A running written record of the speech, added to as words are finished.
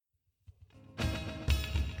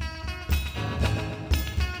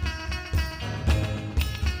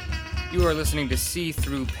You are listening to See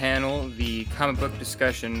Through Panel, the comic book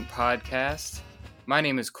discussion podcast. My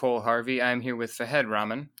name is Cole Harvey. I'm here with Fahed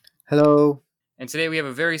Rahman. Hello. And today we have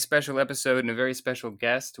a very special episode and a very special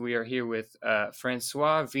guest. We are here with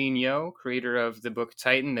Francois Vigneault, creator of the book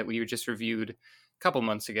Titan that we just reviewed a couple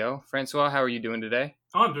months ago. Francois, how are you doing today?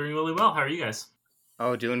 Oh, I'm doing really well. How are you guys?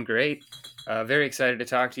 Oh, doing great. Very excited to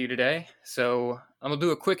talk to you today. So I'm going to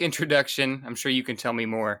do a quick introduction. I'm sure you can tell me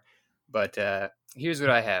more, but here's what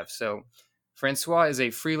I have. So Francois is a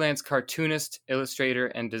freelance cartoonist, illustrator,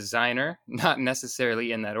 and designer, not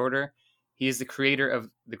necessarily in that order. He is the creator of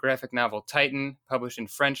the graphic novel Titan, published in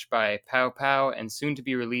French by Pow Pow and soon to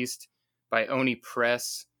be released by Oni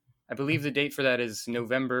Press. I believe the date for that is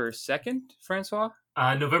November 2nd, Francois?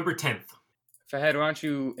 November 10th. Fahed, why don't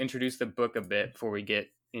you introduce the book a bit before we get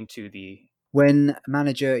into the... When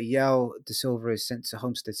manager Yao Da Silva is sent to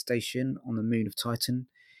Homestead Station on the moon of Titan,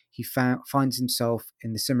 he finds himself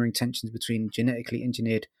in the simmering tensions between genetically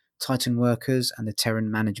engineered Titan workers and the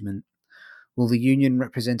Terran management. Will the Union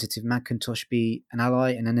representative Macintosh be an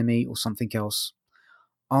ally, an enemy, or something else?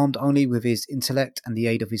 Armed only with his intellect and the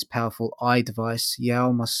aid of his powerful eye device,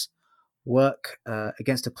 Yao must work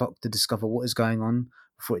against the clock to discover what is going on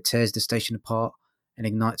before it tears the station apart and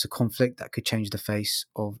ignites a conflict that could change the face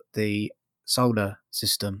of the solar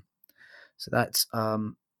system. So that's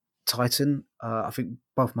Titan. I think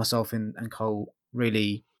both myself and Cole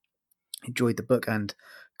really enjoyed the book, and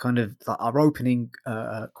kind of like our opening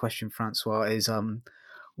question, Francois, is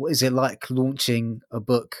what is it like launching a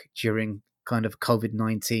book during kind of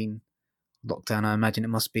COVID-19 lockdown? I imagine it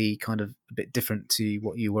must be kind of a bit different to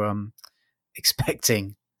what you were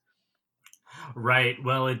expecting. Right.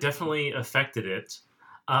 Well, it definitely affected it.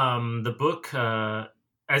 The book,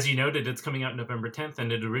 as you noted, it's coming out November 10th,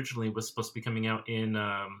 and it originally was supposed to be coming out in...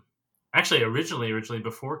 originally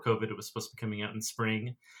before COVID, it was supposed to be coming out in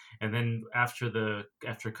spring, and then after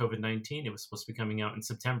COVID-19, it was supposed to be coming out in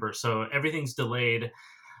September. So everything's delayed,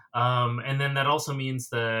 and then that also means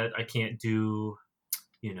that I can't do,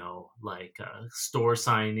 store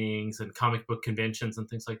signings and comic book conventions and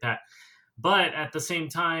things like that. But at the same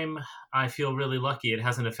time, I feel really lucky. It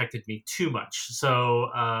hasn't affected me too much. So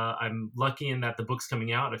I'm lucky in that the book's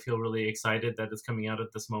coming out. I feel really excited that it's coming out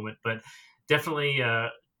at this moment. But definitely,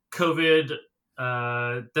 COVID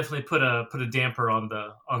definitely put a damper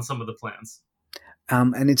on some of the plans.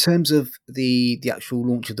 And in terms of the actual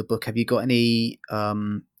launch of the book, have you got any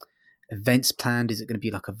events planned? Is it going to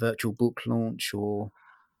be like a virtual book launch or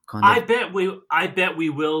kind of? I bet we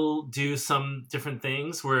will do some different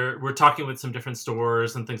things. We're talking with some different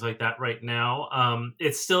stores and things like that right now.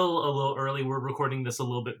 It's still a little early. We're recording this a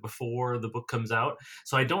little bit before the book comes out,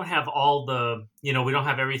 so I don't have all the we don't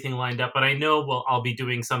have everything lined up. But I know I'll be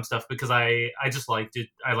doing some stuff because I just like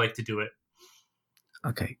to do it.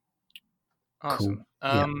 Okay. Awesome.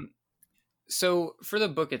 Cool. So for the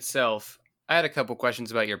book itself, I had a couple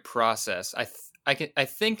questions about your process. I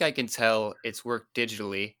think I can tell it's worked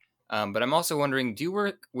digitally, but I'm also wondering, do you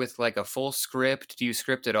work with like a full script? Do you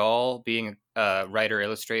script at all, being a writer,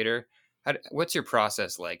 illustrator? What's your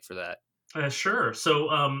process like for that? Sure. So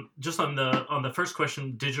just on the first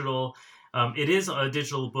question, digital, it is a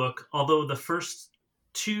digital book, although the first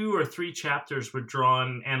 2 or 3 chapters were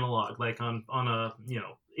drawn analog, like on a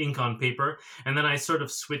ink on paper, and then I sort of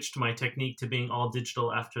switched my technique to being all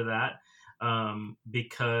digital after that.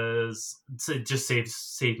 Because it just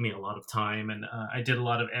saved me a lot of time, and I did a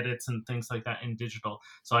lot of edits and things like that in digital,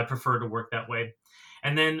 so I prefer to work that way.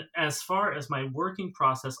 And then as far as my working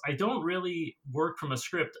process, I don't really work from a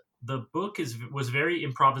script. The book was very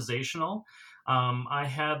improvisational. I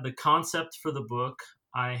had the concept for the book.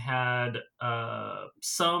 I had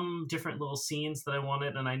some different little scenes that I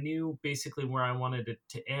wanted, and I knew basically where I wanted it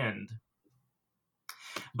to end.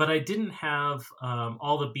 But I didn't have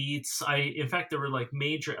all the beats. In fact, there were like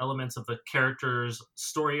major elements of the characters'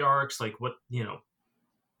 story arcs, like what,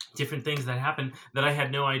 different things that happened that I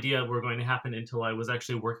had no idea were going to happen until I was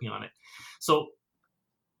actually working on it. So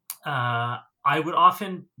I would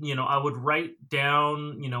often, I would write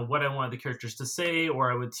down, what I wanted the characters to say,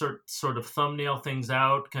 or I would sort of thumbnail things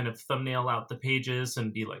out, kind of thumbnail out the pages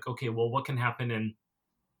and be like, okay, well, what can happen in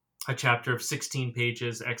a chapter of 16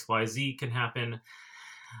 pages? X, Y, Z can happen.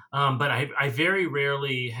 But I very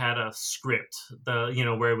rarely had a script,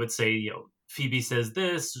 where it would say, Phoebe says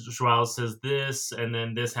this, Joao says this, and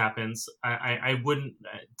then this happens. I wouldn't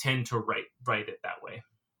tend to write it that way.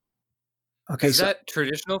 Okay, is that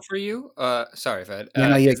traditional for you? Sorry, Fed. Yeah,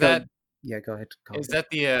 no, is that Yeah, go ahead, Is Carl.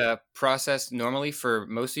 that the process normally for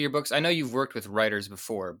most of your books? I know you've worked with writers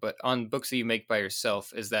before, but on books that you make by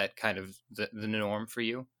yourself, is that kind of the norm for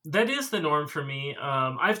you? That is the norm for me.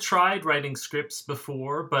 I've tried writing scripts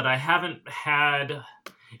before, but I haven't had.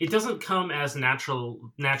 It doesn't come as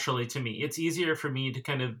naturally to me. It's easier for me to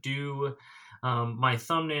kind of do my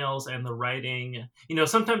thumbnails and the writing.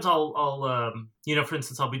 Sometimes I'll for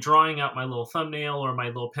instance, I'll be drawing out my little thumbnail or my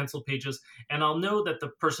little pencil pages, and I'll know that the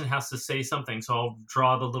person has to say something, so I'll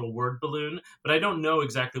draw the little word balloon, but I don't know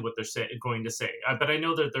exactly what they're going to say. But I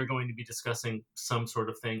know that they're going to be discussing some sort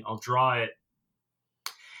of thing. I'll draw it,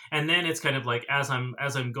 and then it's kind of like as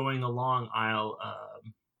I'm going along,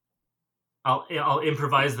 I'll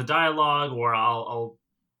improvise the dialogue, or I'll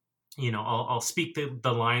speak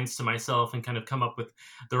the lines to myself and kind of come up with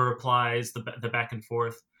the replies, the back and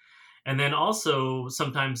forth. And then also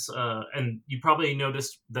sometimes, and you probably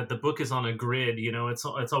noticed that the book is on a grid.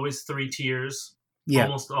 It's always 3 tiers, Yeah,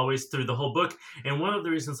 almost always through the whole book. And one of the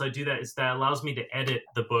reasons I do that is that allows me to edit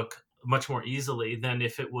the book much more easily than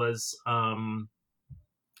if it was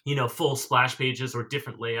full splash pages or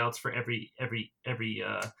different layouts for every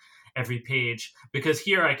page. Because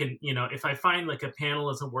here I can, if I find like a panel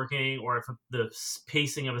isn't working, or if the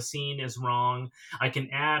pacing of a scene is wrong, I can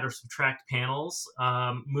add or subtract panels,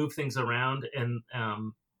 move things around, and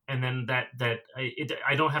then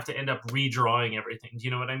I don't have to end up redrawing everything. Do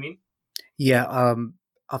you know what I mean? yeah.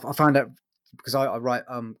 I found out because I write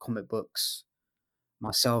comic books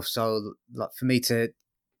myself, so like for me to,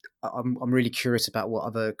 I'm really curious about what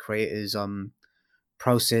other creators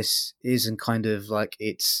process is, and kind of like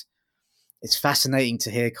it's fascinating to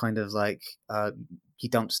hear kind of like you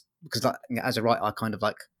don't, because like as a writer I kind of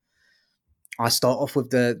like I start off with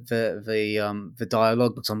the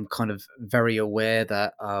dialogue, because I'm kind of very aware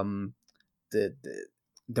that the, the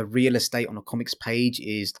the real estate on a comics page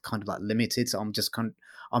is kind of like limited. So I'm just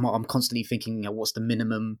I'm constantly thinking, what's the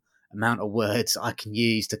minimum amount of words I can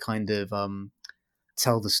use to kind of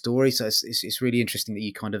tell the story. So it's really interesting that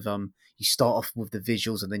you kind of you start off with the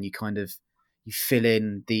visuals, and then you kind of you fill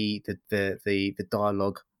in the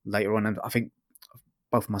dialogue later on. And I think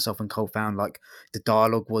both myself and Cole found like the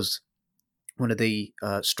dialogue was one of the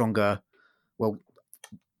stronger. Well,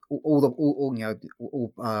 all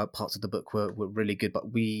parts of the book were really good, but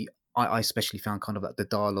I especially found kind of like the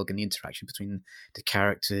dialogue and the interaction between the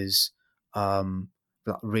characters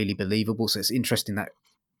like really believable. So it's interesting that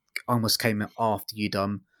almost came after you'd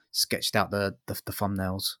sketched out the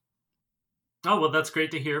thumbnails. Oh, well, that's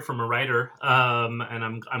great to hear from a writer. And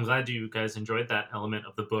I'm glad you guys enjoyed that element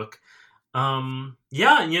of the book.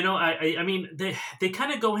 Yeah, I mean, they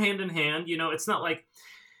kind of go hand in hand. It's not like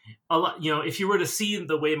a lot. If you were to see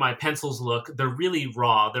the way my pencils look, they're really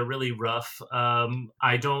raw. They're really rough.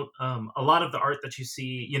 I don't. A lot of the art that you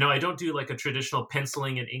see, I don't do like a traditional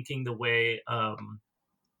penciling and inking the way.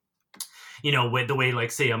 With the way, like,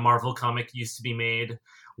 say, a Marvel comic used to be made,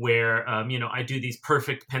 where I do these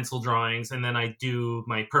perfect pencil drawings, and then I do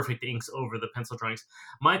my perfect inks over the pencil drawings.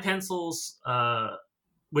 My pencils,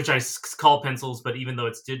 which I call pencils, but even though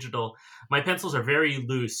it's digital, my pencils are very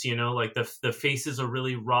loose. Like the faces are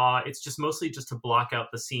really raw. It's just mostly just to block out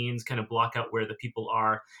the scenes, kind of block out where the people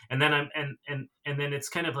are, and then then it's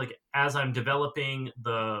kind of like as I'm developing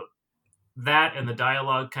that and the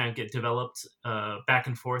dialogue kind of get developed back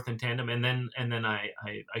and forth in tandem, and then I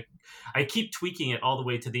keep tweaking it all the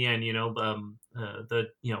way to the end.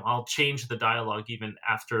 I'll change the dialogue even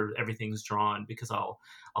after everything's drawn, because I'll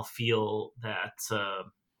feel that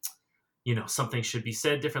something should be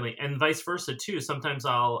said differently, and vice versa too. Sometimes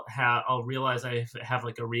I'll realize I have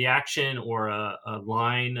like a reaction or a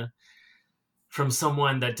line from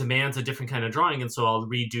someone that demands a different kind of drawing, and so I'll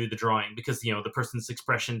redo the drawing because the person's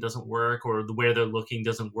expression doesn't work, or the way they're looking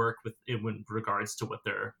doesn't work with regards to what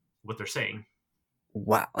they're saying.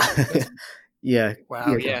 Wow. Yeah.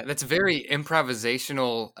 Wow, Yeah. yeah, that's very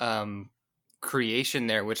improvisational creation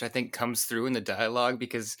there, which I think comes through in the dialogue,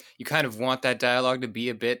 because you kind of want that dialogue to be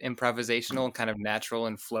a bit improvisational and kind of natural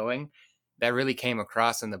and flowing. That really came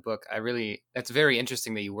across in the book. That's very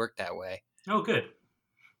interesting that you work that way. Oh, good.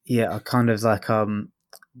 Yeah, I kind of like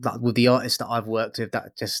with the artists that I've worked with,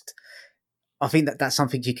 that just I think that's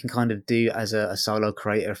something you can kind of do as a solo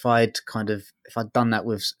creator. If I'd done that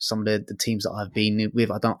with some of the teams that I've been with,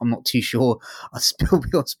 I'm not too sure I'd still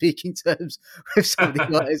be on speaking terms with some of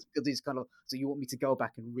the artists, because it's kind of, so you want me to go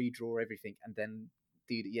back and redraw everything and then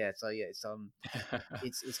do yeah. So yeah,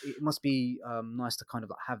 it must be nice to kind of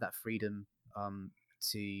like have that freedom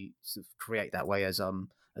to sort of create that way as a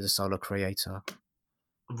solo creator.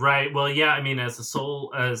 Right. Well, yeah. I mean, as the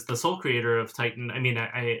sole creator of Titan, I mean,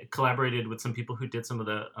 I collaborated with some people who did some of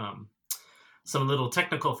the some little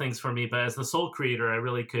technical things for me, but as the sole creator, I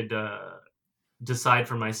really could decide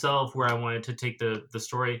for myself where I wanted to take the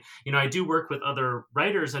story. I do work with other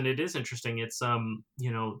writers, and it is interesting. It's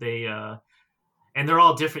they and they're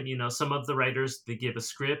all different. Some of the writers, they give a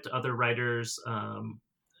script. Other writers,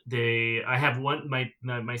 I have one,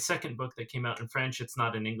 my second book that came out in French. It's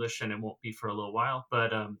not in English, and it won't be for a little while,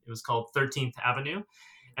 but it was called 13th Avenue,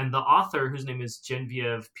 and the author, whose name is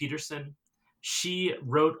Genevieve Peterson, she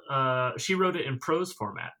wrote it in prose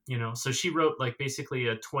format. So she wrote like basically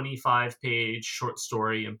a 25-page short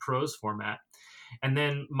story in prose format, and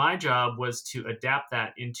then my job was to adapt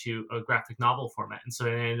that into a graphic novel format. And so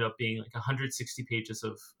it ended up being like 160 pages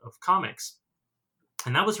of comics.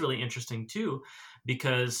 And that was really interesting too,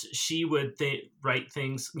 because she would write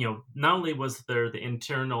things, not only was there the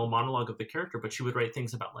internal monologue of the character, but she would write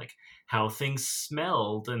things about like how things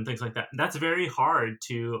smelled and things like that. And that's very hard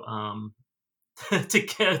to to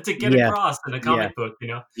get Yeah, across in a yeah, comic book.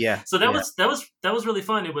 yeah, So yeah, that was really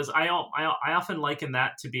fun. It was, I often liken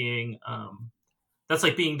that to being that's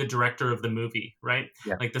like being the director of the movie, right?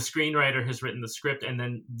 yeah. Like the screenwriter has written the script, and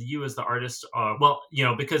then you as the artist are,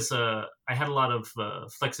 because I had a lot of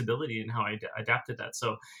flexibility in how I adapted that.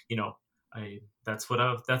 So,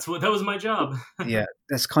 that was my job. Yeah,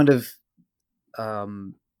 that's kind of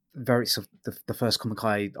very so the first comic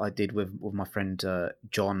I did with my friend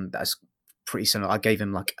John. That's pretty similar. I gave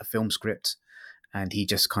him like a film script, and he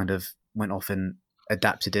just kind of went off and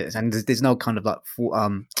adapted it. And there's no kind of like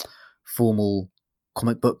formal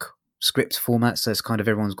comic book script format, so it's kind of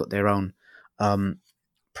everyone's got their own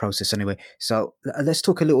process anyway. So let's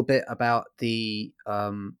talk a little bit about the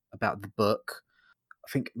book. I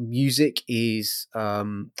think music is a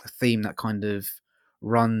theme that kind of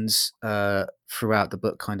runs throughout the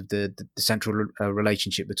book, kind of the central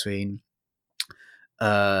relationship between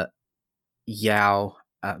uh, Yao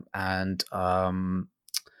and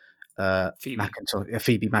Phoebe.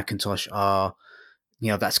 Phoebe McIntosh are,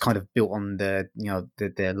 that's kind of built on their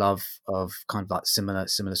love of kind of like similar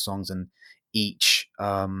songs, and each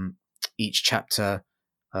chapter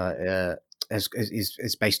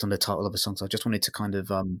is based on the title of a song. So I just wanted to kind of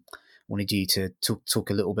wanted you to talk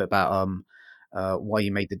a little bit about why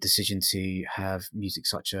you made the decision to have music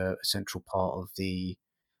such a central part of the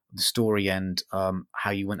story, and how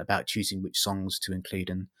you went about choosing which songs to include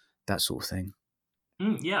and that sort of thing.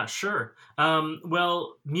 Yeah, sure.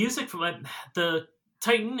 Well, music from the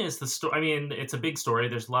Titan is the story. I mean, it's a big story.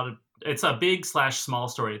 It's a big / small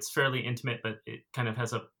story. It's fairly intimate, but it kind of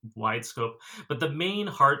has a wide scope. But the main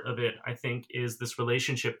heart of it, I think, is this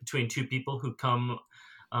relationship between two people who come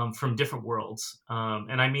from different worlds.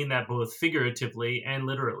 And I mean that both figuratively and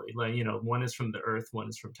literally. Like, one is from the Earth, one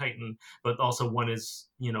is from Titan, but also one is,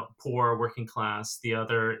 poor, working class. The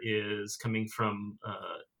other is coming from,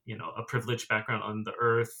 a privileged background on the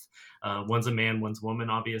Earth. One's a man, one's a woman,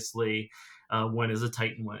 obviously. One is a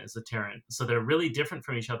Titan, one is a Terran. So they're really different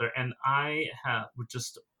from each other. And I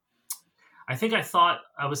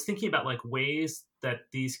was thinking about like ways that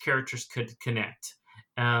these characters could connect.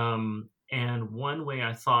 And one way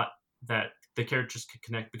I thought that the characters could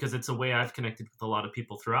connect, because it's a way I've connected with a lot of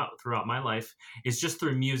people throughout my life, is just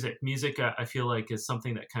through music. Music, I feel like, is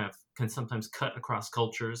something that kind of can sometimes cut across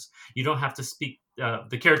cultures. You don't have to speak.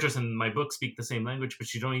 The characters in my book speak the same language,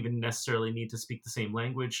 but you don't even necessarily need to speak the same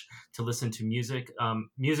language to listen to music.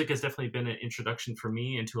 Music has definitely been an introduction for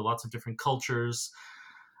me into lots of different cultures.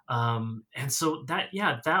 And so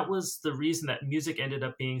that was the reason that music ended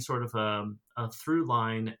up being sort of a through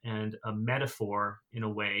line and a metaphor in a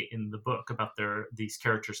way in the book about these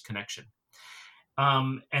characters' connection.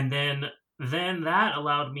 And then that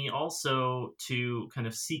allowed me also to kind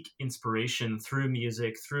of seek inspiration through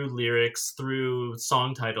music, through lyrics, through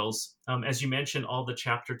song titles. As you mentioned, all the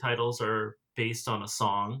chapter titles are based on a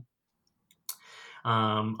song.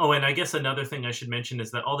 And I guess another thing I should mention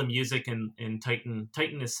is that all the music in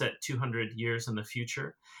Titan is set 200 years in the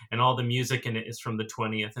future, and all the music in it is from the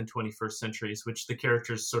 20th and 21st centuries, which the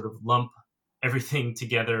characters sort of lump everything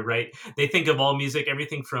together, right? They think of all music,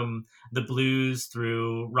 everything from the blues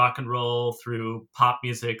through rock and roll, through pop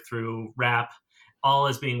music, through rap, all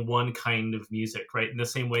as being one kind of music, right? In the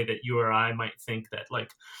same way that you or I might think that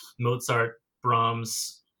like Mozart,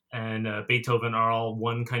 Brahms, and Beethoven are all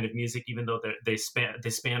one kind of music, even though they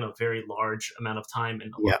span a very large amount of time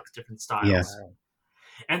in a lot of different Yeah. styles.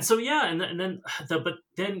 And so when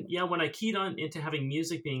I keyed on into having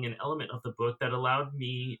music being an element of the book, that allowed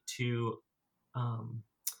me to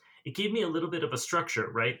it gave me a little bit of a structure,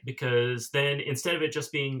 right? Because then instead of it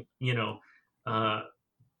just being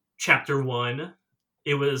chapter 1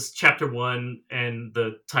 it was chapter 1 and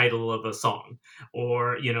the title of a song,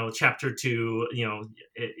 or chapter 2,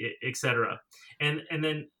 etc. And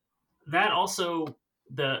then that also,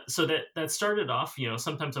 that started off,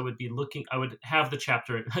 sometimes I would have the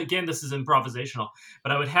chapter, again, this is improvisational,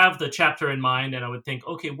 but I would have the chapter in mind, and I would think,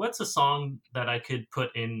 okay, what's a song that I could put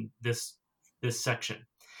in this section?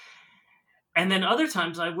 And then other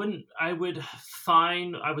times I would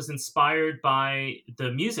find I was inspired by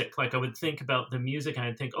the music. Like, I would think about the music, and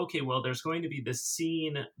I'd think, okay, well, there's going to be this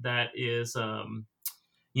scene that is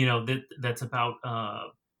that's about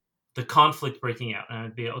the conflict breaking out, and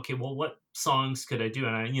I'd be, okay, well, what songs could I do?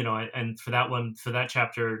 And and for that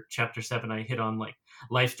chapter 7, I hit on like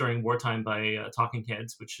Life During Wartime by Talking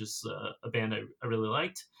Heads, which is a band I really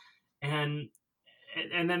liked.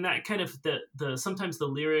 And then that kind of the sometimes the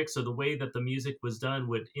lyrics or the way that the music was done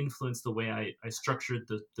would influence the way I structured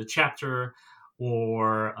the chapter,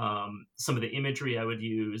 or some of the imagery I would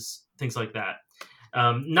use, things like that.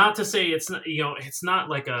 Not to say it's not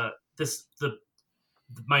like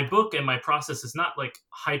my book and my process is not like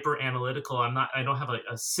hyper analytical. I don't have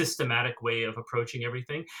a systematic way of approaching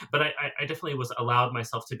everything, but I definitely was allowed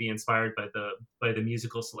myself to be inspired by the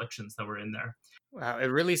musical selections that were in there. Wow, it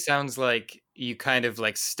really sounds like you kind of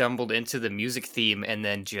like stumbled into the music theme and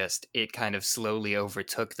then just it kind of slowly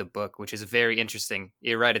overtook the book, which is very interesting.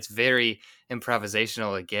 You're right, it's very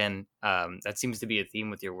improvisational again. That seems to be a theme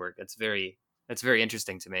with your work. That's very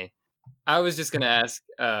interesting to me. I was just gonna ask,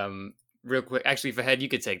 real quick. Actually, Fahad, you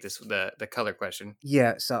could take this the color question.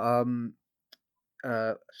 Yeah, so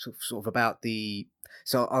sort of about the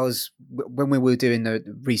so I was when we were doing the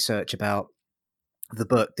research about the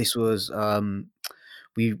book, this was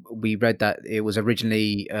we read that it was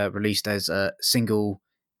originally released as single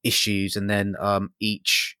issues, and then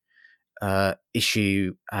each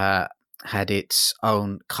issue had its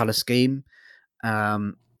own color scheme.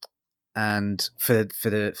 And for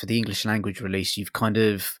the English language release, you've kind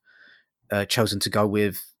of chosen to go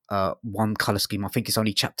with one color scheme. I think it's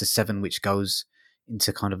only chapter 7 which goes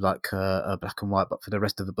into kind of like a black and white, but for the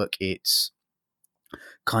rest of the book, it's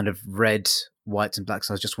kind of red, white, and black.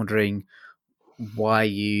 So I was just wondering why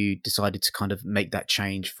you decided to kind of make that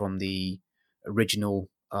change from the original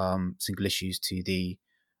single issues to the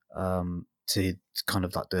to kind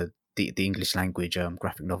of like the English language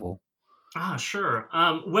graphic novel. Sure.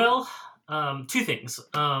 Well, two things.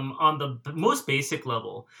 On the most basic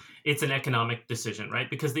level, it's an economic decision, right?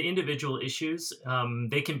 Because the individual issues,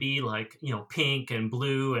 they can be like, pink and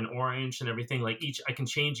blue and orange and everything. Like I can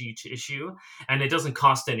change each issue, and it doesn't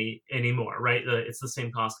cost any more, right? It's the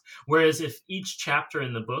same cost. Whereas if each chapter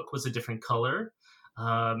in the book was a different color,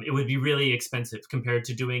 it would be really expensive compared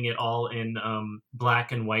to doing it all in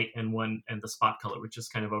black and white and the spot color, which is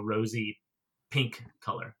kind of a rosy pink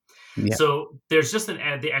color. Yeah. So there's just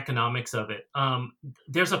the economics of it.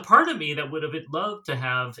 There's a part of me that would have loved to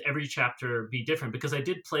have every chapter be different, because I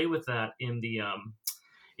did play with that in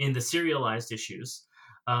the serialized issues,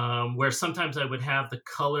 where sometimes I would have the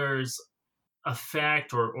colors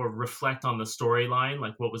affect or reflect on the storyline,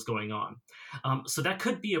 like what was going on. So that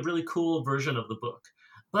could be a really cool version of the book.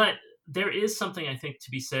 But there is something, I think,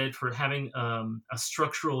 to be said for having a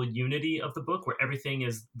structural unity of the book where everything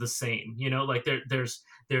is the same. Like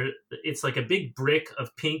it's like a big brick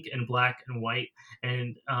of pink and black and white,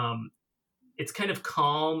 and it's kind of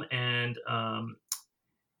calm, and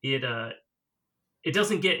it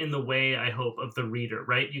doesn't get in the way, I hope, of the reader.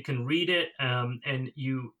 Right? You can read it, and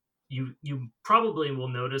you probably will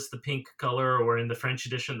notice the pink color, or in the French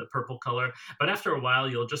edition, the purple color. But after a while,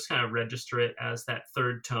 you'll just kind of register it as that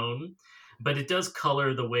third tone. But it does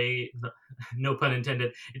color the way, no pun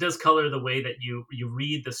intended, it does color the way that you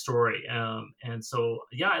read the story. And so,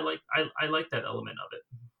 yeah, I like that element of it.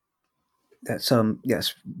 That's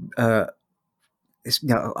yes. It's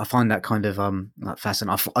I find that kind of like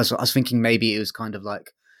fascinating. I was thinking maybe it was kind of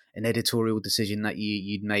like an editorial decision that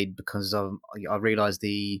you'd made, because I realized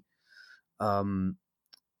you've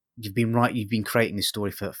been creating this story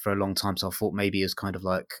for a long time, so I thought maybe it was kind of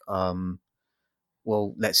like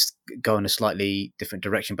well, let's go in a slightly different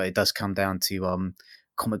direction. But it does come down to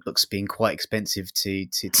comic books being quite expensive to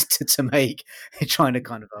make, trying to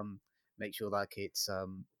kind of make sure like it's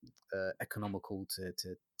economical to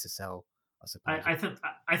sell, I suppose.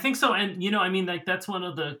 I think so. And I mean, like, that's one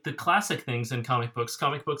of the classic things in comic books.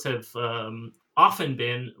 Comic books have often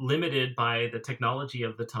been limited by the technology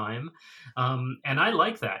of the time, and I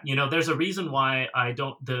like that. There's a reason why I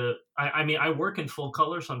don't. I mean, I work in full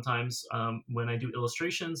color sometimes when I do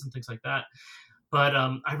illustrations and things like that. But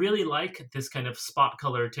I really like this kind of spot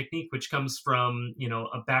color technique, which comes from, you know,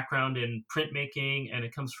 a background in printmaking, and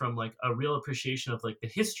it comes from like a real appreciation of like the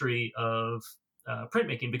history of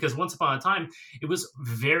printmaking. Because once upon a time, it was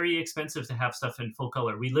very expensive to have stuff in full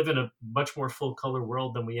color. We live in a much more full color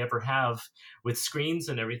world than we ever have with screens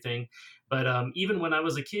and everything. But even when I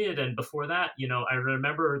was a kid and before that, you know, I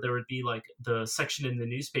remember there would be like the section in the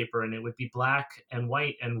newspaper, and it would be black and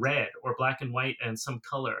white and red, or black and white and some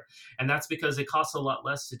color. And that's because it costs a lot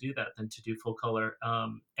less to do that than to do full color.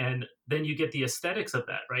 And then you get the aesthetics of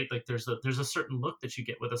that, right? Like there's a certain look that you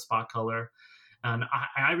get with a spot color, and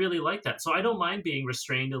I really like that. So I don't mind being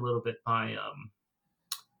restrained a little bit by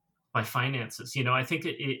finances. You know, I think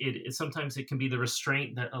it sometimes it can be the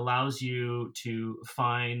restraint that allows you to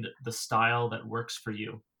find the style that works for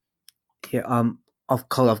you. Yeah,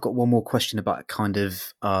 Cole, I've got one more question about kind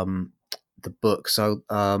of the book. So,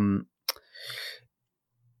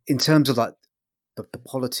 in terms of like the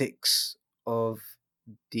politics of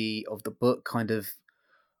the book, kind of,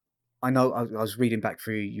 I know I was reading back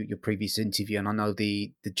through your previous interview, and I know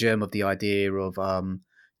the germ of the idea of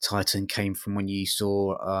Titan came from when you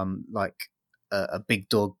saw like a big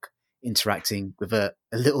dog interacting with a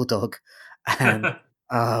little dog, and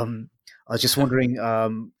I was just wondering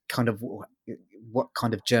kind of what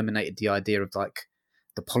kind of germinated the idea of like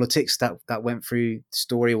the politics that went through the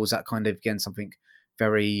story, or was that kind of again something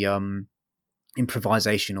very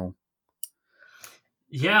improvisational?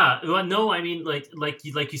 Yeah, well, no, I mean, like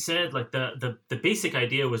you said, like the basic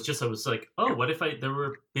idea was just, I was like, oh, what if there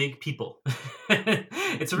were big people?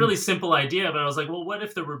 It's a really simple idea, but I was like, well, what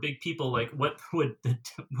if there were big people? Like, what would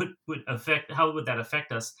affect? How would that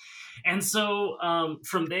affect us? And so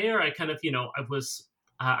from there, I kind of, you know,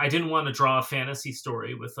 I didn't want to draw a fantasy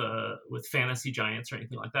story with fantasy giants or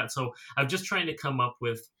anything like that. So I'm just trying to come up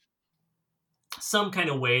with some kind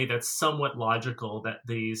of way that's somewhat logical that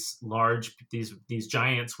these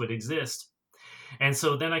giants would exist. And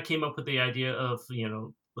so then I came up with the idea of, you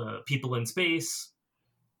know, people in space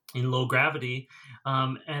in low gravity,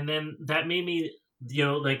 and then that made me, you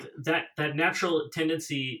know, like that natural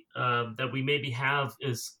tendency that we maybe have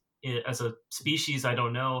is, as a species, I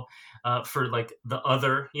don't know, for like the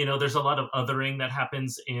other, you know, there's a lot of othering that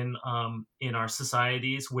happens in our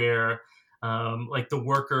societies where like the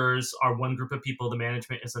workers are one group of people, the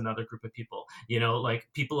management is another group of people, you know, like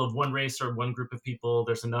people of one race are one group of people,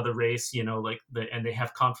 there's another race, you know, like and they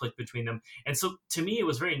have conflict between them. And so to me it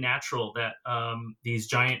was very natural that these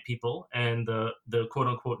giant people and the quote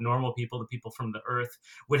unquote normal people, the people from the earth,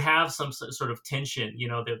 would have some sort of tension, you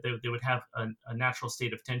know, they would have a natural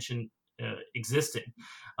state of tension existing.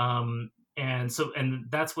 And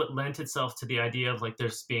that's what lent itself to the idea of like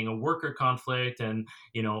there's being a worker conflict. And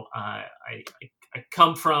you know, I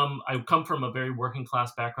come from a very working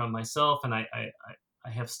class background myself, and I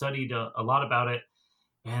have studied a lot about it.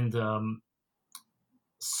 And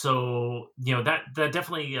so you know, that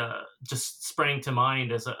definitely just sprang to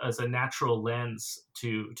mind as a natural lens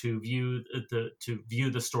to view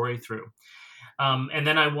the story through. And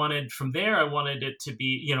then I wanted it to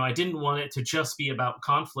be, you know, I didn't want it to just be about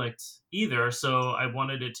conflict either. So I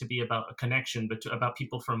wanted it to be about a connection, but about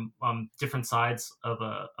people from different sides of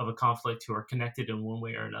a conflict who are connected in one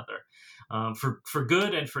way or another, for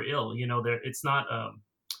good and for ill. You know, it's not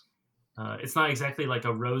exactly like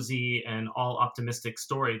a rosy and all optimistic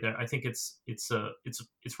story. There, I think it's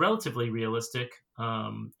relatively realistic,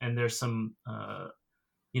 and there's some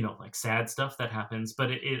you know, like sad stuff that happens, but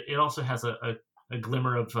it also has a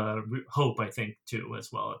glimmer of hope, I think, too, as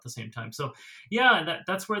well at the same time. So yeah,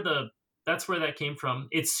 that's where that came from.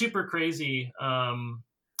 It's super crazy.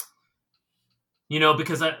 You know,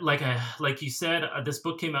 because like you said, this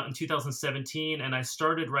book came out in 2017, and I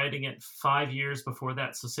started writing it 5 years before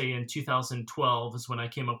that. So say in 2012 is when I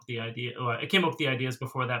came up with the idea. Well, I came up with the ideas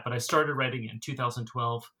before that, but I started writing it in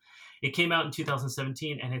 2012. It came out in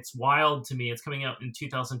 2017, and it's wild to me. It's coming out in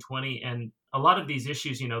 2020, and a lot of these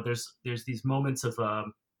issues, you know, there's these moments of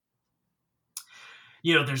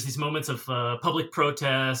you know, there's these moments of public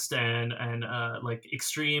protest and like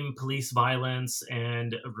extreme police violence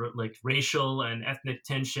and like racial and ethnic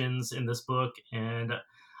tensions in this book. And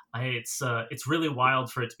it's really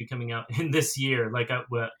wild for it to be coming out in this year, like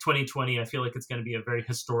 2020. I feel like it's going to be a very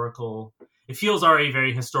historical. It feels already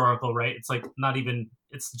very historical, right? It's like not even.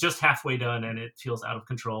 It's just halfway done, and it feels out of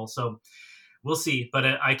control. So we'll see. But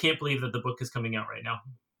I can't believe that the book is coming out right now.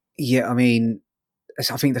 Yeah, I mean,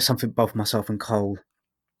 I think there's something both myself and Cole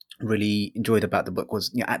really enjoyed about the book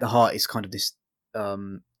was, you know, at the heart is kind of this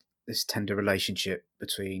tender relationship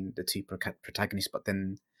between the two protagonists, but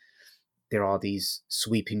then there are these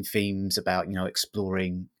sweeping themes about, you know,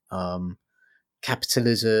 exploring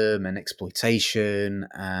capitalism and exploitation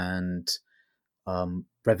and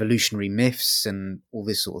revolutionary myths and all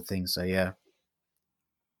this sort of thing. So yeah.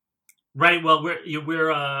 Right. Well,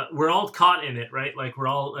 we're all caught in it, right? Like we're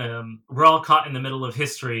all caught in the middle of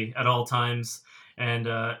history at all times, and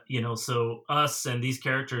so us and these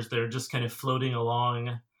characters, they're just kind of floating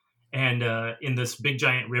along, and in this big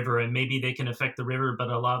giant river, and maybe they can affect the river, but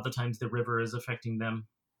a lot of the times the river is affecting them.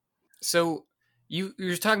 So you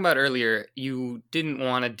were talking about earlier, you didn't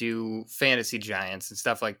want to do fantasy giants and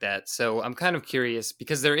stuff like that. So I'm kind of curious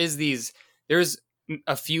because there's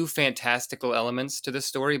a few fantastical elements to the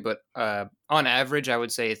story, but on average, I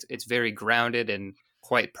would say it's very grounded and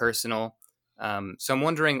quite personal. So I'm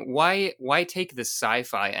wondering why take the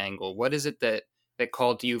sci-fi angle? What is it that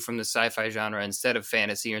called to you from the sci-fi genre instead of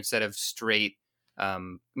fantasy or instead of straight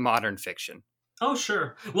modern fiction? Oh,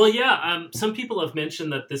 sure. Well, yeah. Some people have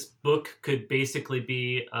mentioned that this book could basically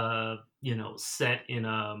be, set in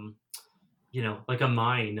like a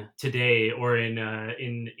mine today, or in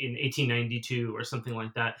 1892 or something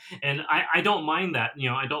like that. And I don't mind that.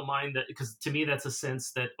 I don't mind that, because to me that's a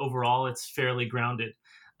sense that overall it's fairly grounded.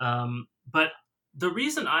 But the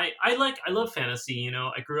reason I love fantasy.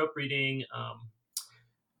 I grew up reading.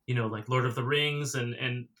 Like Lord of the Rings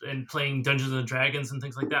and playing Dungeons and Dragons and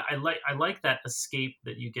things like that. I like that escape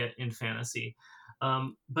that you get in fantasy.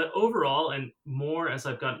 But overall, and more as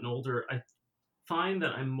I've gotten older, I find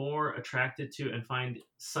that I'm more attracted to and find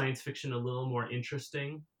science fiction a little more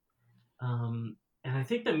interesting. And I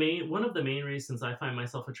think one of the main reasons I find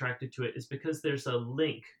myself attracted to it is because there's a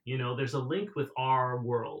link. There's a link with our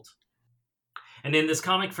world. And in this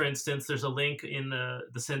comic, for instance, there's a link in the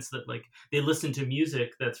sense that like they listen to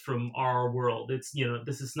music that's from our world. It's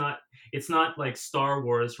it's not like Star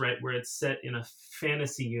Wars, right, where it's set in a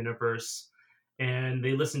fantasy universe and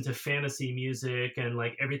they listen to fantasy music and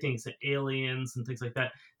like everything's aliens and things like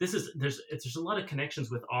that. There's a lot of connections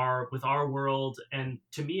with our world, and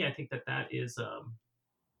to me, I think that is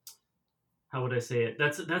how would I say it?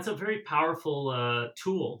 That's a very powerful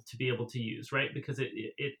tool to be able to use, right? Because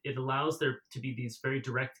it allows there to be these very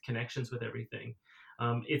direct connections with everything.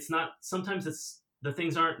 It's not sometimes it's the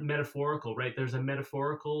things aren't metaphorical, right? There's a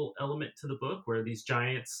metaphorical element to the book where these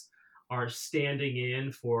giants are standing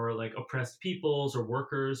in for like oppressed peoples or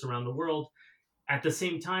workers around the world. At the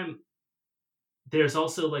same time, there's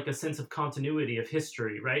also like a sense of continuity of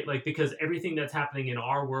history, right? Like because everything that's happening in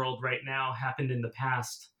our world right now happened in the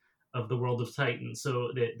past of the world of Titan.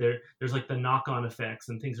 So there's like the knock-on effects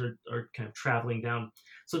and things are kind of traveling down.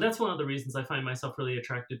 So that's one of the reasons I find myself really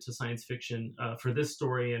attracted to science fiction for this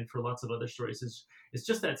story and for lots of other stories. Is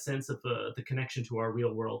just that sense of the connection to our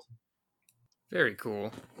real world. Very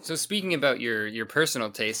cool. So speaking about your personal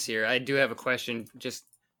tastes here, I do have a question, just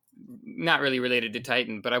not really related to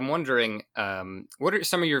Titan, but I'm wondering, what are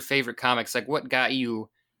some of your favorite comics? Like, what got you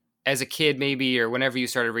as a kid, maybe, or whenever you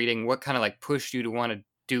started reading? What kind of like pushed you to want to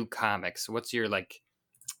do comics? What's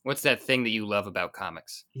that thing that you love about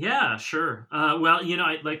comics? Yeah, sure. Well,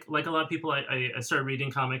 I like a lot of people. I started reading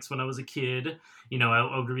comics when I was a kid.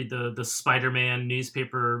 I would read the Spider-Man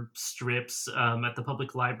newspaper strips at the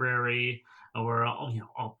public library, or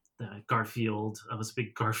all Garfield. I was a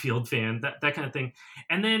big Garfield fan. That kind of thing.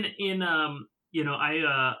 And then I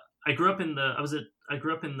grew up in the I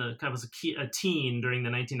grew up in the I was a teen during the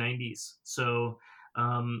 1990s. So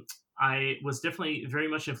I was definitely very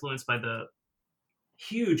much influenced by the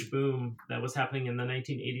huge boom that was happening in the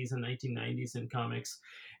 1980s and 1990s in comics,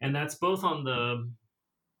 and that's both on the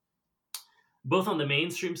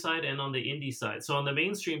mainstream side and on the indie side. So on the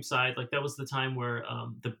mainstream side, like that was the time where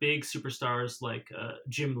the big superstars like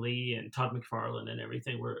Jim Lee and Todd McFarlane and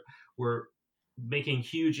everything were making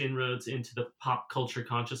huge inroads into the pop culture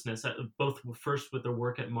consciousness, both first with their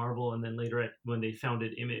work at Marvel and then later when they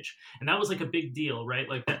founded Image. And that was like a big deal, right?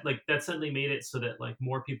 Like that suddenly made it so that like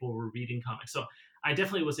more people were reading comics. So I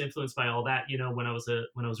definitely was influenced by all that. When I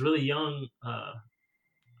was really young,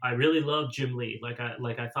 I really loved Jim Lee.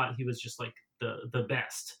 I thought he was just like the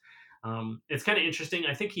best. It's kind of interesting.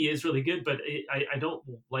 I think he is really good, but I don't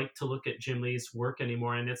like to look at Jim Lee's work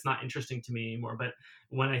anymore, and it's not interesting to me anymore. But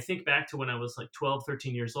when I think back to when I was like 12,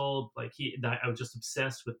 13 years old, I was just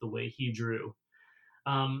obsessed with the way he drew.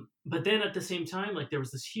 But then at the same time, like there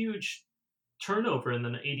was this huge turnover in the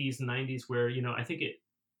 80s and 90s where, I think it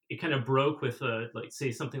kind of broke with like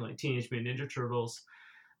say something like Teenage Mutant Ninja Turtles,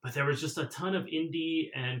 but there was just a ton of indie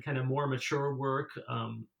and kind of more mature work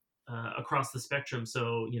across the spectrum.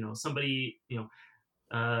 So somebody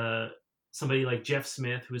like Jeff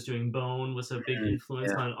Smith, who was doing Bone, was a big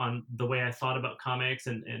influence on the way I thought about comics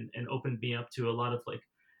and opened me up to a lot of like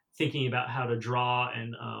thinking about how to draw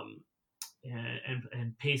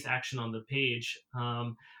and pace action on the page.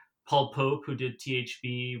 Paul Pope, who did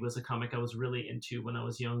THB, was a comic I was really into when I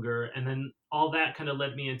was younger, and then all that kind of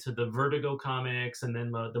led me into the Vertigo comics, and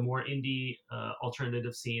then the more indie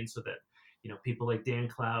alternative scene. So that people like Dan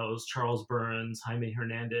Clowes, Charles Burns, Jaime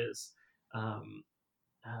Hernandez, um,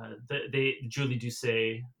 they Julie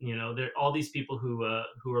Doucet, they're all these people who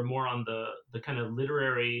are more on the kind of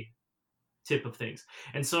literary tip of things,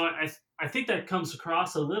 and so I think that comes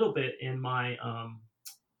across a little bit in my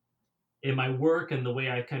work and the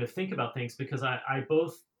way I kind of think about things, because I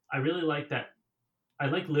really like that. I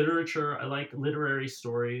like literature. I like literary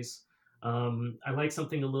stories. I like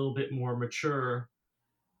something a little bit more mature,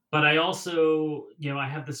 but I also, I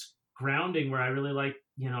have this grounding where I really like,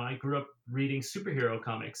 I grew up reading superhero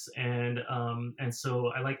comics, and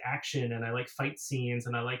so I like action, and I like fight scenes,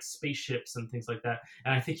 and I like spaceships and things like that.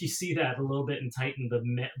 And I think you see that a little bit in Titan,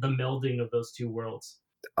 the melding of those two worlds.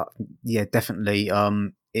 Yeah, definitely.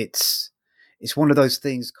 It's one of those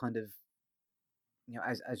things, kind of,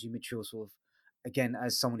 as you mature, sort of, again,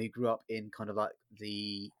 as someone who grew up in kind of like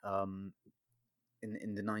the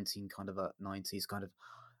in the 90s, kind of like,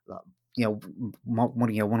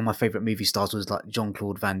 one of my favorite movie stars was like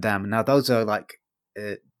Jean-Claude Van Damme. Now those are like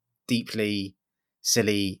deeply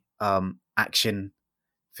silly action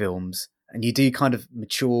films, and you do kind of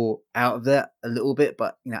mature out of that a little bit,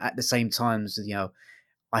 but at the same time,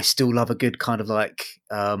 I still love a good kind of like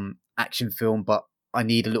action film, but I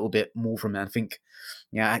need a little bit more from it. I think,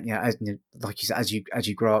 like you said, as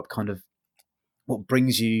you grow up, kind of what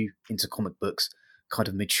brings you into comic books kind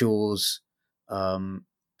of matures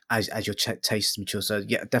as your tastes mature. So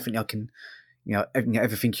yeah, definitely, I can,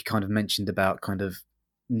 everything you kind of mentioned about kind of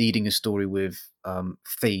needing a story with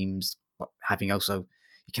themes, but having also,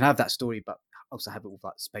 you can have that story, but also have it with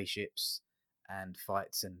like spaceships and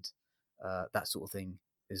fights and that sort of thing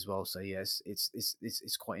as well. So yes,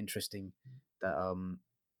 it's quite interesting that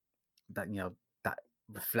that that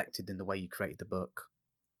reflected in the way you created the book.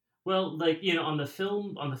 Well, like on the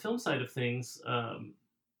film side of things,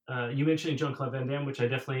 you mentioned Jean-Claude Van Damme, which I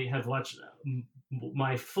definitely have watched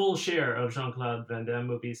my full share of Jean-Claude Van Damme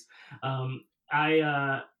movies.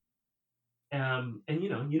 I and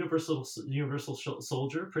Universal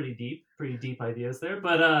Soldier, pretty deep ideas there.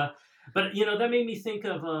 But that made me think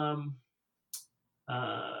of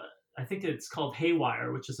uh, I think it's called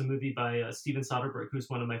Haywire, which is a movie by Steven Soderbergh, who's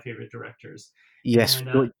one of my favorite directors. Yes,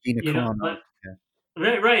 And Gina Carano.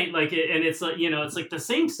 but right, like, and it's like it's like the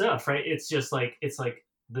same stuff, right? It's like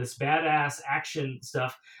this badass action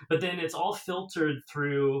stuff, but then it's all filtered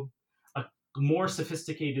through a more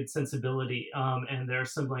sophisticated sensibility. And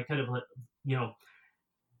there's some like kind of like you know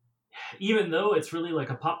even though it's really like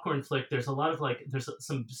a popcorn flick, there's a lot of like there's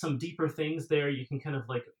some deeper things there. You can kind of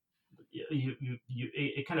like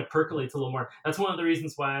it kind of percolates a little more. That's one of the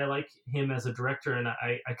reasons why I like him as a director, and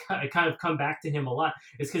I kind of come back to him a lot.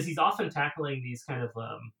 Is because he's often tackling these kind of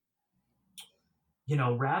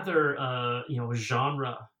rather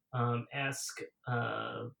genre esque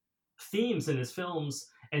themes in his films,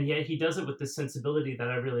 and yet he does it with this sensibility that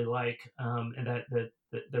I really like, and that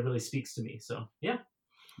really speaks to me. So yeah.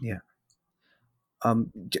 Yeah.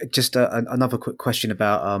 Just another quick question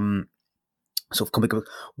about sort of comic book.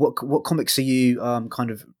 What comics are you kind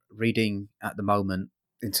of reading at the moment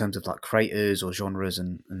in terms of like creators or genres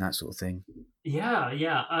and that sort of thing?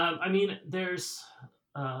 Yeah. I mean, there's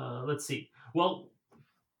let's see. Well,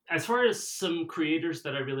 as far as some creators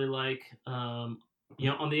that I really like, on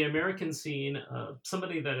the American scene,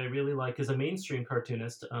 somebody that I really like is a mainstream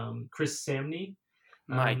cartoonist, Chris Samney.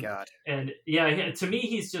 My God. And yeah, to me,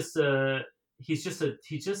 he's just great.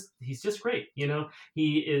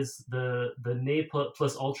 He is the ne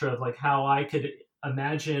plus ultra of like how I could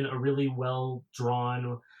imagine a really well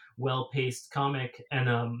drawn, well paced comic, and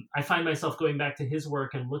I find myself going back to his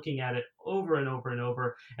work and looking at it over and over and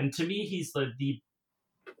over. And to me, he's the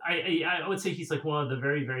I would say he's like one of the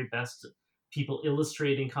very very best people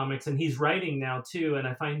illustrating comics, and he's writing now too. And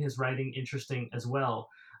I find his writing interesting as well,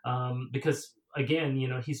 because again,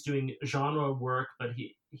 he's doing genre work, but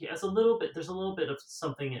he has a little bit. There's a little bit of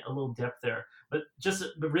something, a little depth there, but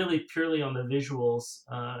really purely on the visuals.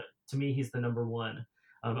 To me, he's the number one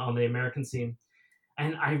on the American scene.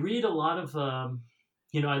 And I read a lot of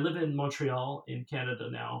I live in Montreal in Canada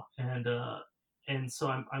now, and so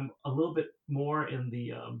I'm a little bit more in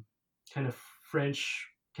the kind of French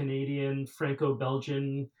Canadian Franco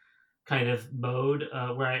Belgian kind of mode,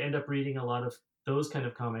 where I end up reading a lot of those kind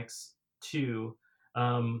of comics too.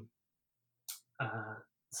 Um,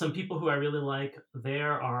 some people who I really like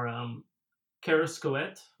there are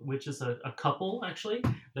Carrascoet, which is a couple actually.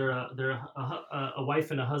 They're a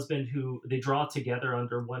wife and a husband who they draw together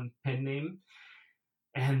under one pen name,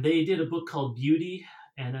 and they did a book called Beauty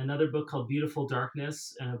and another book called Beautiful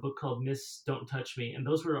Darkness and a book called Miss Don't Touch Me, and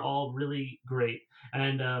those were all really great.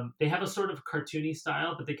 And they have a sort of cartoony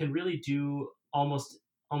style, but they can really do almost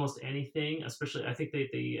anything. Especially, I think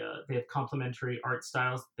they have complementary art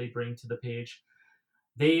styles that they bring to the page.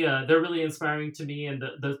 They're really inspiring to me, and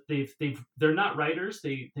they're not writers.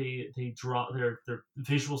 They draw. They're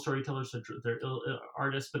visual storytellers. They're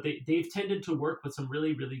artists, but they've tended to work with some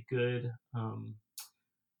really good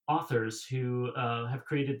authors who have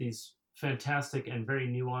created these fantastic and very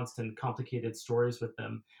nuanced and complicated stories with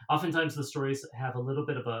them. Oftentimes, the stories have a little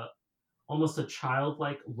bit of almost a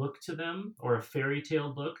childlike look to them, or a fairy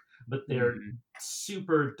tale look, but they're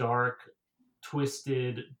super dark,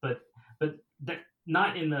 twisted, but that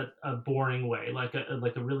not in a boring way, like a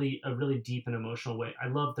really deep and emotional way. I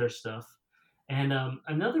love their stuff. And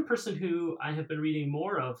another person who I have been reading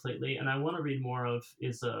more of lately, and I want to read more of,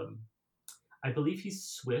 is I believe he's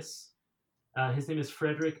Swiss. His name is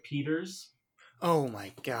Frederick Peters. Oh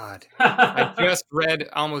my God. I just read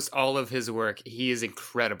almost all of his work. He is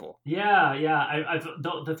incredible. Yeah. I've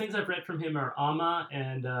the things I've read from him are Amma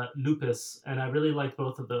and Lupus, and I really like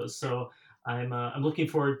both of those. So I'm looking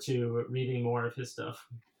forward to reading more of his stuff.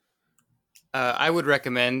 I would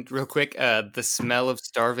recommend real quick The Smell of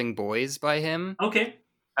Starving Boys by him. Okay.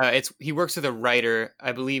 He works with a writer.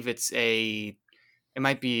 I believe it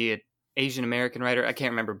might be an Asian American writer. I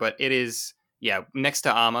can't remember, but it is, yeah, next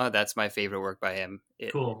to Amma, that's my favorite work by him.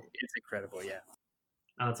 Cool. It's incredible, yeah.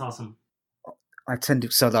 Oh, that's awesome. I tend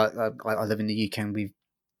to, so that I live in the UK, and we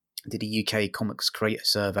did a UK comics creator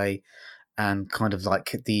survey, and kind of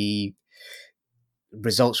like the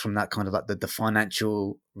results from that, kind of like the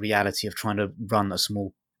financial reality of trying to run a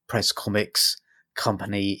small press comics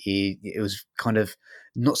company. It was kind of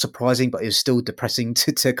not surprising, but it was still depressing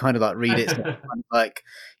to kind of like read it. So like,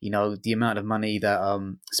 the amount of money that,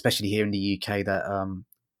 especially here in the UK, that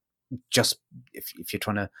just if you're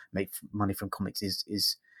trying to make money from comics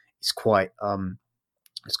is quite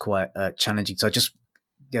challenging. So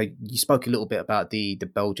you spoke a little bit about the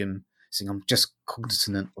Belgium thing. I'm just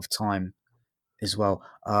cognizant of time as well.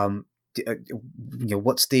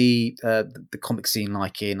 What's the comic scene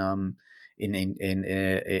like in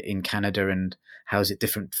Canada, and how is it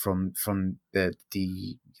different from the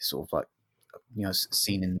sort of like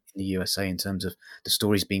scene in the USA in terms of the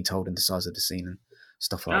stories being told and the size of the scene and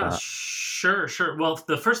stuff like that? Sure. Well,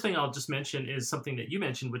 the first thing I'll just mention is something that you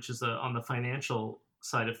mentioned, which is on the financial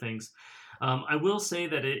side of things. I will say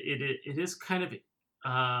that it is kind of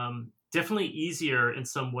definitely easier in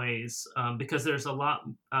some ways, because there is a lot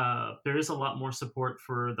more support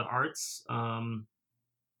for the arts.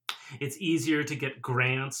 It's easier to get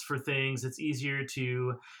grants for things. It's easier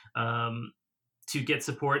to get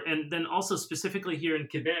support, and then also specifically here in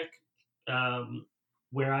Quebec,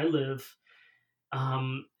 where I live.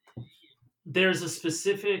 There's a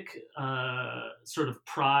specific sort of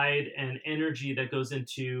pride and energy that goes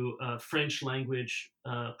into French language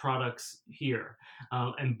products here,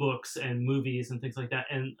 and books and movies and things like that.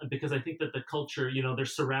 And because I think that the culture, they're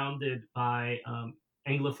surrounded by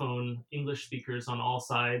Anglophone English speakers on all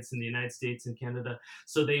sides in the United States and Canada.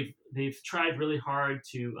 So they've tried really hard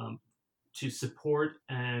to support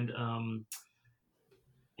and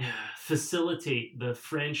facilitate the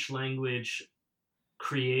French language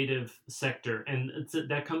creative sector, and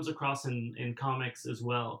that comes across in comics as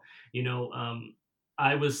well.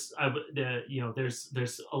 There's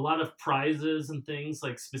a lot of prizes and things,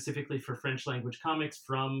 like specifically for French language comics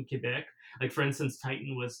from Quebec. Like, for instance,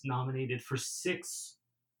 Titan was nominated for 6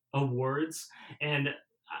 awards, and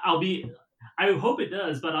I hope it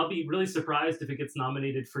does, but I'll be really surprised if it gets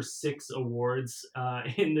nominated for 6 awards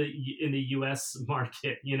in the U.S.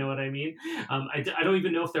 market. You know what I mean? I don't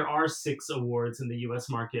even know if there are 6 awards in the U.S.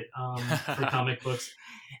 market for comic books,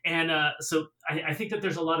 and so I think that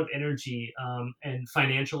there's a lot of energy and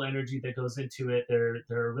financial energy that goes into it. There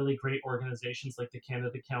are really great organizations like the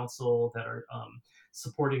Canada Council that are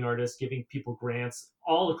supporting artists, giving people grants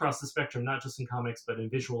all across the spectrum, not just in comics, but in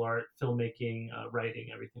visual art, filmmaking, writing,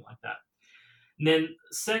 everything like that. And then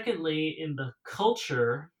secondly, in the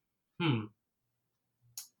culture, the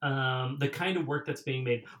kind of work that's being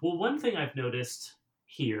made. Well, one thing I've noticed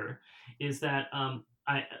here is that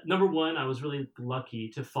number one, I was really lucky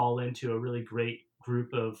to fall into a really great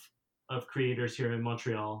group of creators here in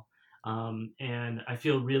Montreal. And I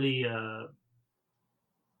feel really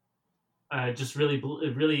just really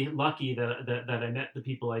lucky that I met the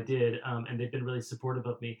people I did, and they've been really supportive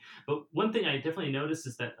of me. But one thing I definitely noticed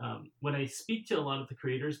is that when I speak to a lot of the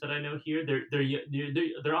creators that I know here,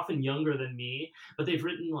 they're often younger than me, but they've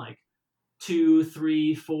written like 2,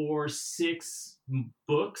 3, 4, 6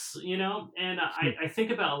 books, and I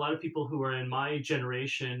think about a lot of people who are in my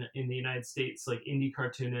generation in the United States, like indie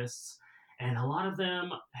cartoonists, and a lot of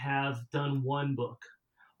them have done one book,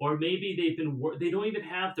 or maybe they don't even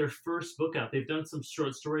have their first book out. They've done some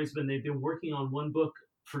short stories, but they've been working on one book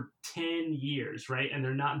for 10 years, right? And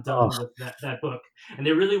they're not Oh, done with that book, and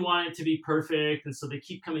they really want it to be perfect, and so they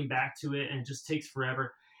keep coming back to it, and it just takes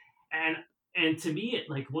forever. And and to me, it,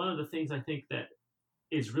 like, one of the things I think that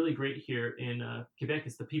is really great here in Quebec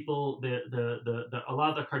is the people, a lot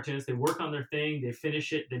of the cartoonists, they work on their thing, they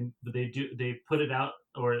finish it, they put it out,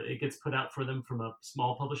 or it gets put out for them from a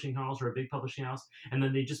small publishing house or a big publishing house, and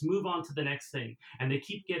then they just move on to the next thing, and they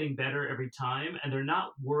keep getting better every time, and they're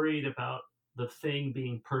not worried about the thing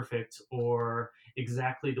being perfect or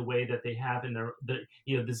exactly the way that they have in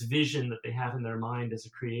this vision that they have in their mind as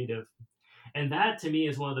a creative. And that to me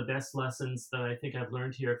is one of the best lessons that I think I've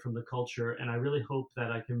learned here from the culture, and I really hope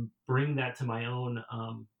that I can bring that to my own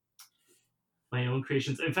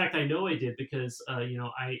creations. In fact, I know I did, because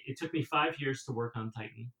it took me 5 years to work on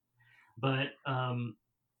Titan, but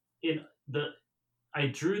in the I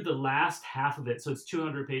drew the last half of it, so it's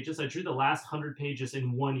 200 pages. I drew the last 100 pages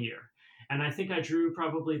in 1 year, and I think I drew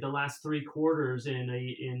probably the last three quarters in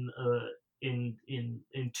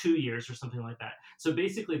 2 years or something like that. So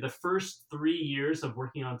basically, the first 3 years of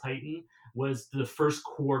working on Titan was the first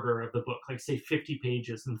quarter of the book, like say 50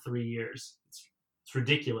 pages in 3 years. It's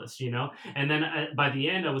ridiculous. And then by the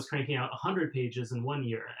end, I was cranking out 100 pages in 1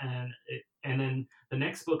 year, and then the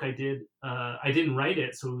next book I did, I didn't write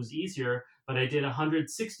it, so it was easier, but I did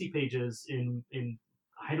 160 pages in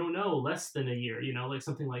I don't know, less than a year, like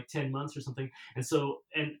something like 10 months or something. And so,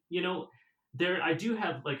 there I do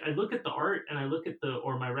have, like, I look at the art, and I look at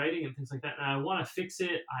or my writing and things like that, and I want to fix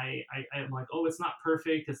it. I'm like, oh, it's not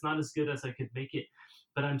perfect, it's not as good as I could make it,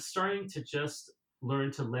 but I'm starting to just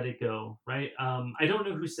learn to let it go, right? I don't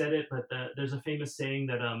know who said it, but there's a famous saying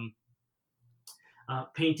that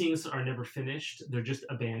paintings are never finished, they're just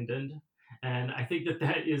abandoned. And I think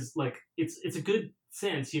that is, like, it's a good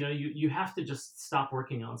sense. You have to just stop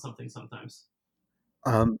working on something sometimes.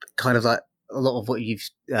 kind of like a lot of what you've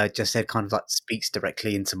just said kind of like speaks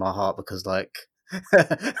directly into my heart, because like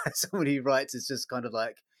somebody who writes, it's just kind of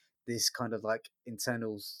like this kind of like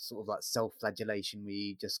internal sort of like self-flagellation where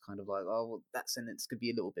you just kind of like, oh well, that sentence could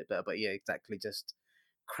be a little bit better, but yeah, exactly, just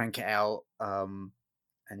crank it out, and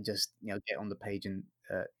just get on the page and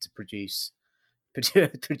to produce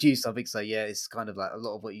something. So yeah, it's kind of like a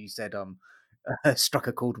lot of what you said struck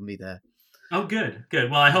a chord with me there. Oh, good.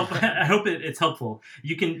 Well, I hope it's helpful.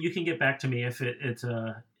 You can get back to me if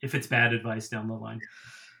it's bad advice down the line.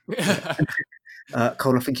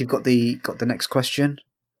 Cole, I think you've got the next question.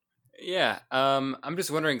 Yeah, I'm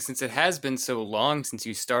just wondering, since it has been so long since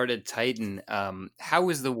you started Titan, how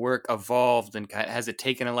has the work evolved, and has it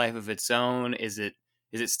taken a life of its own? Is it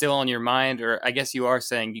still on your mind, or I guess you are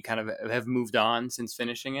saying you kind of have moved on since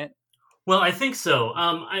finishing it? Well, I think so.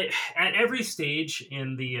 At every stage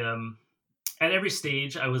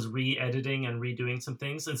I was re-editing and redoing some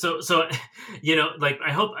things, and so like,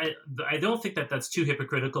 I don't think that that's too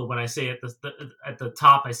hypocritical when I say at the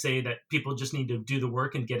top, I say that people just need to do the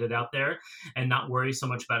work and get it out there and not worry so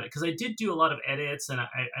much about it, because I did do a lot of edits, and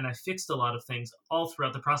I fixed a lot of things all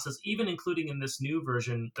throughout the process, even including in this new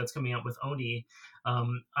version that's coming out with Oni.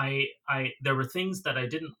 There were things that I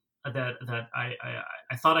didn't that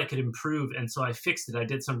I thought I could improve, and so I fixed it. I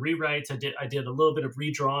did some rewrites. I did a little bit of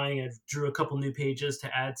redrawing. I drew a couple new pages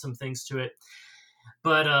to add some things to it.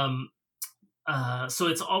 But so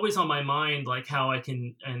it's always on my mind, like, how I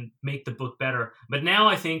can and make the book better. But now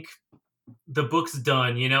I think the book's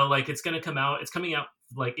done. Like, it's going to come out. It's coming out,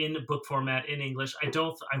 like, in book format in English.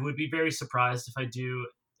 I would be very surprised if I do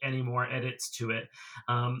any more edits to it.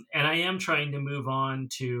 And I am trying to move on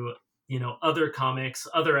to other comics,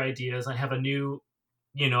 other ideas. I have a new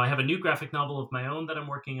graphic novel of my own that I'm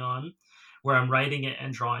working on, where I'm writing it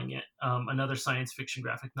and drawing it. Another science fiction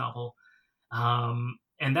graphic novel,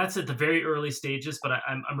 and that's at the very early stages. But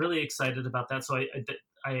I'm really excited about that. So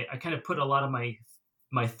I kind of put a lot of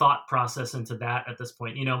my thought process into that at this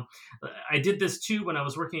point. I did this too when I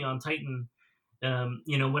was working on Titan.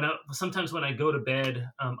 Sometimes when I go to bed,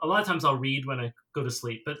 a lot of times I'll read when I go to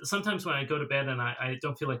sleep, but sometimes when I go to bed and I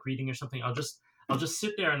don't feel like reading or something, I'll just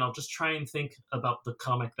sit there and I'll just try and think about the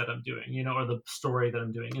comic that I'm doing, or the story that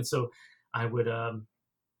I'm doing. And so I would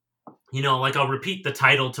like I'll repeat the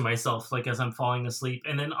title to myself, like as I'm falling asleep,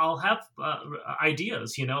 and then I'll have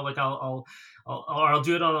ideas, like I'll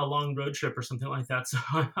do it on a long road trip or something like that. So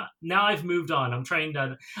now I've moved on.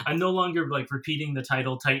 I'm no longer like repeating the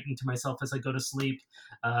title Titan to myself as I go to sleep.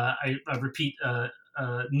 I repeat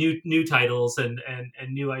new titles and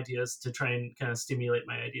new ideas to try and kind of stimulate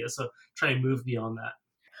my ideas. So try and move beyond that.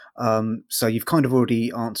 So you've kind of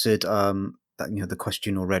already answered that, the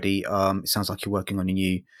question already. It sounds like you're working on a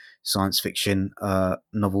new science fiction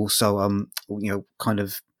novel. So kind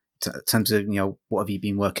of in terms of what have you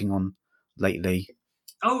been working on lately?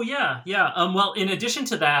 Oh yeah. Well, in addition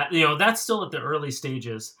to that, that's still at the early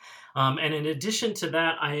stages. And in addition to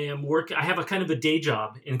that, I have a kind of a day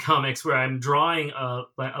job in comics where I'm drawing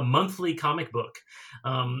a monthly comic book,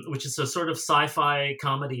 which is a sort of sci-fi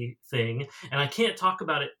comedy thing. And I can't talk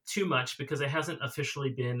about it too much because it hasn't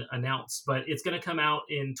officially been announced, but it's going to come out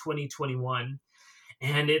in 2021.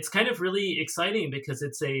 And it's kind of really exciting because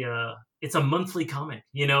it's a monthly comic.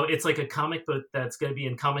 It's like a comic book that's going to be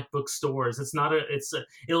in comic book stores.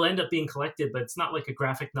 It'll end up being collected, but it's not like a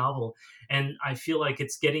graphic novel. And I feel like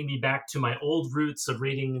it's getting me back to my old roots of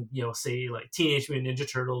reading, say like Teenage Mutant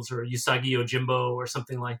Ninja Turtles or Usagi Yojimbo or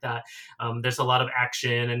something like that. There's a lot of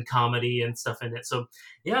action and comedy and stuff in it. So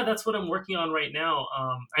yeah, that's what I'm working on right now.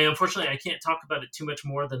 Unfortunately, I can't talk about it too much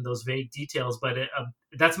more than those vague details, but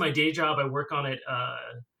that's my day job. I work on it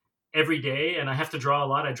every day, and I have to draw a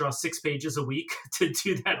lot. I draw 6 pages a week to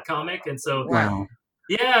do that comic, and so wow.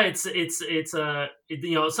 Yeah, it's So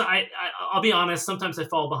I'll be honest. Sometimes I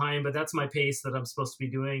fall behind, but that's my pace that I'm supposed to be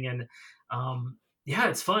doing, and yeah,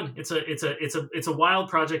 it's fun. It's a wild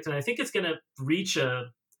project, and I think it's going to reach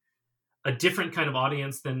a different kind of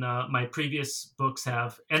audience than my previous books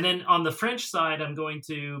have. And then on the French side, I'm going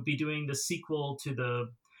to be doing the sequel to the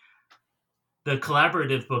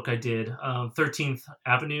collaborative book I did, 13th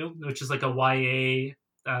Avenue, which is like a YA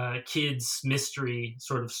kids mystery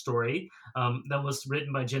sort of story that was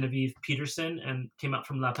written by Genevieve Peterson and came out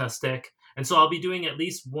from La Pastèque. And so I'll be doing at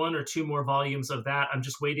least 1 or 2 more volumes of that. I'm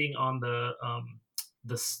just waiting on the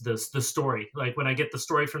story. Like when I get the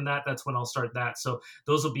story from that, that's when I'll start that. So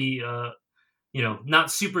those will be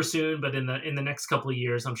not super soon, but in the next couple of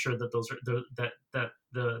years, I'm sure that those are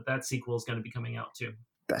that sequel is going to be coming out too.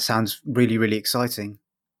 That sounds really, really exciting.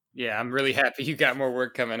 Yeah, I'm really happy you got more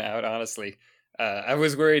work coming out, honestly. I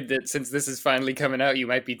was worried that since this is finally coming out, you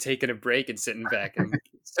might be taking a break and sitting back. I'm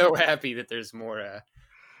so happy that there's more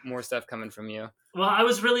stuff coming from you. Well, I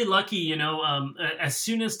was really lucky, as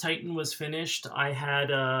soon as Titan was finished, I had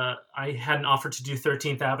an offer to do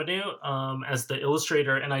 13th Avenue as the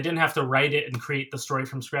illustrator, and I didn't have to write it and create the story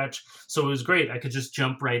from scratch. So it was great. I could just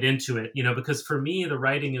jump right into it, because for me, the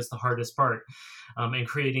writing is the hardest part, and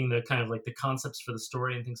creating the kind of like the concepts for the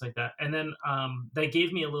story and things like that. And then that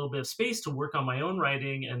gave me a little bit of space to work on my own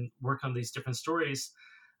writing and work on these different stories.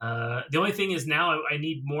 The only thing is now I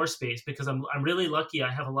need more space because I'm really lucky.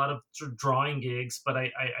 I have a lot of sort of drawing gigs, but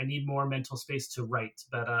I need more mental space to write.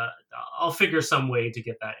 But I'll figure some way to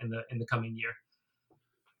get that in the coming year.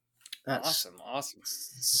 That's awesome.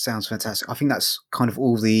 Sounds fantastic. I think that's kind of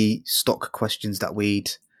all the stock questions that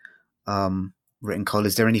we'd written. Cole,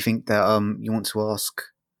 is there anything that you want to ask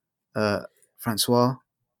Francois?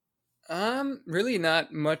 Really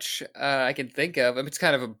not much I can think of. It's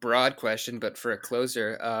kind of a broad question, but for a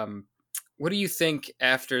closer, what do you think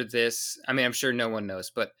after this? I mean, I'm sure no one knows,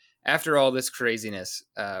 but after all this craziness,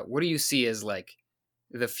 what do you see as like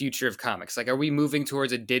the future of comics? Like, are we moving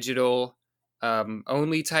towards a digital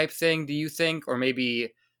only type thing, do you think? Or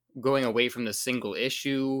maybe going away from the single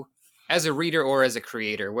issue as a reader or as a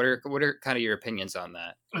creator? What are kind of your opinions on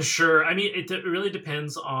that? Sure. I mean, it really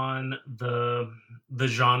depends on the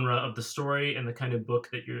genre of the story and the kind of book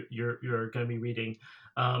that you're going to be reading.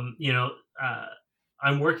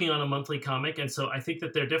 I'm working on a monthly comic, and so I think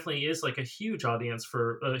that there definitely is like a huge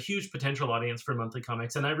potential audience for monthly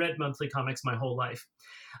comics. And I read monthly comics my whole life.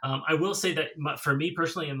 I will say that for me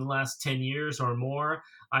personally, in the last 10 years or more,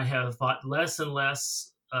 I have bought less and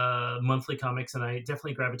less monthly comics, and I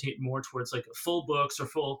definitely gravitate more towards like full books or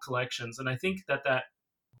full collections. And I think that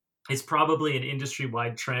is probably an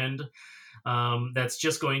industry-wide trend that's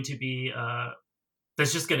just going to be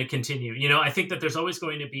that's just going to continue. I think that there's always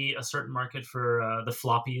going to be a certain market for the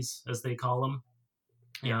floppies, as they call them,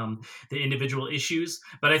 the individual issues.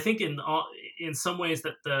 But I think in some ways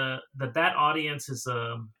that audience is.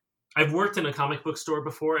 I've worked in a comic book store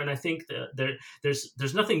before, and I think that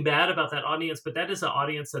there's nothing bad about that audience, but that is an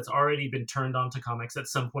audience that's already been turned on to comics at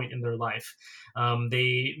some point in their life.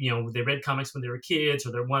 They read comics when they were kids,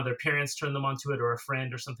 or one of their parents turned them onto it, or a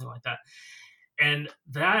friend, or something like that. and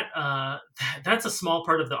that's a small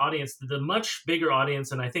part of the audience. The much bigger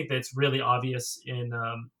audience, and I think that's really obvious in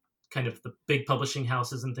kind of the big publishing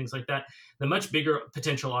houses and things like that. The much bigger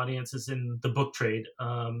potential audience is in the book trade,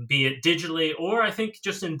 be it digitally or I think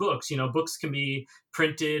just in books. Books can be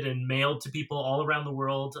printed and mailed to people all around the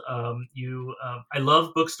world. I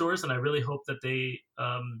love bookstores, and I really hope that they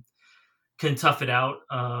can tough it out.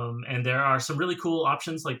 And there are some really cool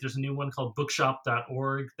options. Like there's a new one called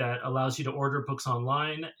bookshop.org that allows you to order books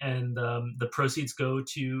online, and the proceeds go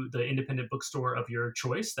to the independent bookstore of your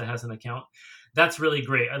choice that has an account. That's really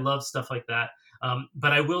great. I love stuff like that.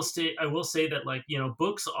 But I will say that, like,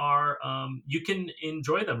 books are, you can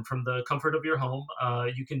enjoy them from the comfort of your home.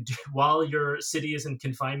 You can do, while your city is in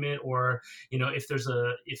confinement, or, if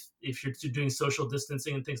if you're doing social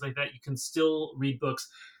distancing and things like that, you can still read books.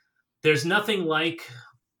 There's nothing like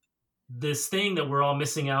this thing that we're all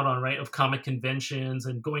missing out on, right? Of comic conventions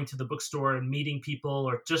and going to the bookstore and meeting people,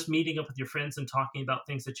 or just meeting up with your friends and talking about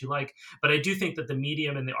things that you like. But I do think that the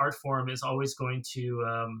medium and the art form is always going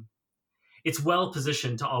to, it's well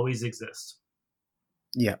positioned to always exist.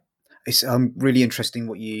 Yeah. It's really interesting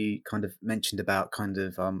what you kind of mentioned about kind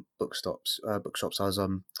of bookshops. I was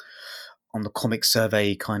on the comic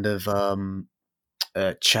survey kind of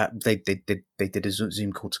chat. They did a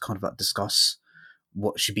Zoom call to kind of like discuss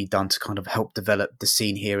what should be done to kind of help develop the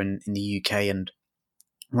scene here in the UK. And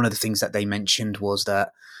one of the things that they mentioned was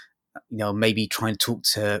that, maybe try and talk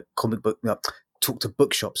to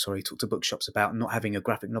bookshops about not having a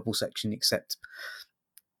graphic novel section, except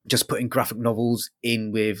just putting graphic novels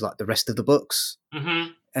in with like the rest of the books,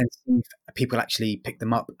 mm-hmm. and see if people actually pick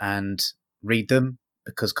them up and read them.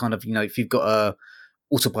 Because kind of, if you've got a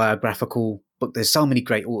autobiographical book, there's so many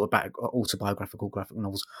great autobiographical graphic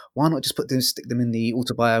novels. Why not just stick them in the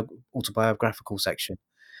autobiographical section?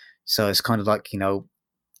 So it's kind of like,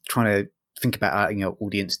 trying to think about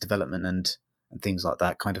audience development and things like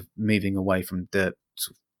that, kind of moving away from the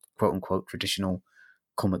sort of quote unquote traditional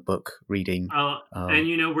comic book reading.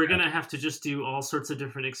 And we're gonna have to just do all sorts of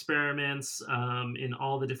different experiments in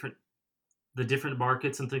all the different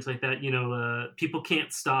markets and things like that. People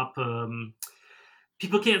can't stop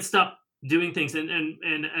doing things, and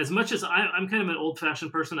as much as I'm kind of an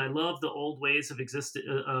old-fashioned person, I love the old ways of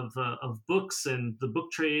books and the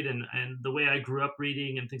book trade and the way I grew up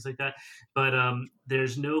reading and things like that. But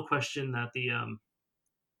there's no question that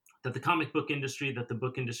the comic book industry, that the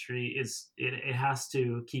book industry it has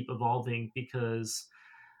to keep evolving, because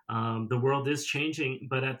the world is changing.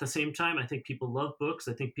 But at the same time, I think people love books.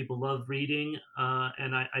 I think people love reading,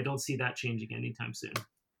 and I don't see that changing anytime soon.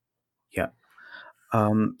 Yeah.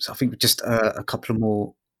 So I think just a couple of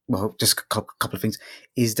more, just a couple of things.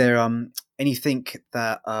 Is there anything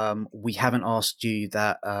that we haven't asked you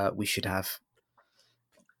that we should have?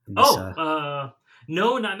 No,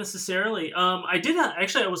 not necessarily. I did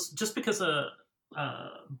actually. I was just because I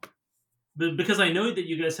know that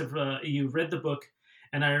you guys have you read the book,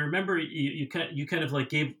 and I remember you kind of like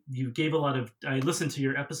gave a lot of. I listened to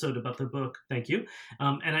your episode about the book. Thank you.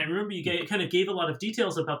 And I remember you kind of gave a lot of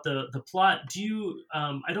details about the plot. Do you?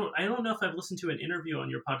 I don't know if I've listened to an interview on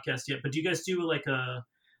your podcast yet, but do you guys do like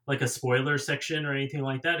a spoiler section or anything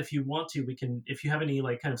like that? If you want to, we can. If you have any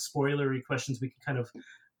like kind of spoilery questions, we can kind of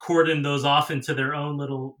cordon those off into their own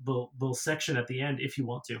little section at the end if you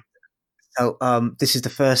want to. So this is the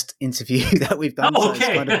first interview that we've done. Oh, okay.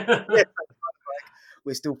 So it's kind of,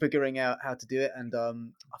 we're still figuring out how to do it, and I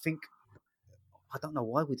think I don't know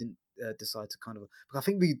why we didn't decide to kind of. But I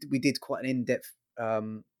think we did quite an in-depth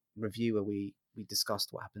review where we discussed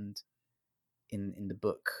what happened in the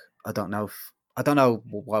book. I don't know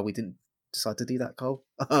why we didn't decide to do that, Cole.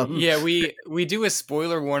 Yeah, we do a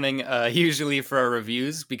spoiler warning usually for our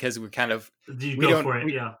reviews, because we kind of we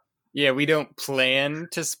don't plan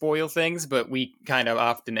to spoil things, but we kind of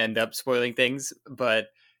often end up spoiling things. But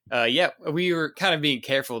we were kind of being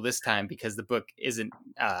careful this time because the book isn't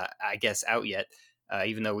I guess out yet,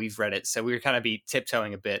 even though we've read it, so we were kind of be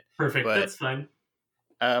tiptoeing a bit. Perfect. But, that's fine.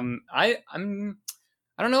 I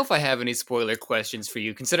don't know if I have any spoiler questions for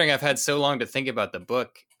you, considering I've had so long to think about the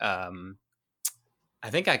book. I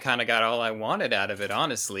think I kind of got all I wanted out of it,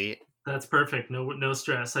 honestly. That's perfect. No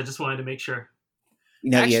stress. I just wanted to make sure.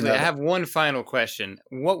 Actually, I have one final question.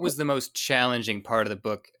 What was the most challenging part of the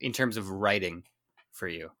book in terms of writing for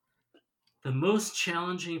you? The most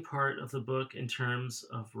challenging part of the book in terms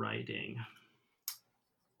of writing.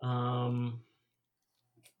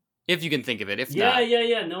 If you can think of it. If not.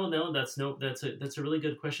 Yeah. No, that's a really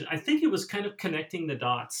good question. I think it was kind of connecting the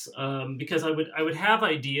dots, because I would have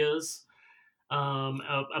ideas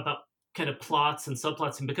about kind of plots and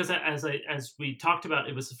subplots, and because as we talked about,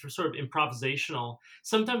 it was sort of improvisational.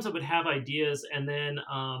 Sometimes I would have ideas, and then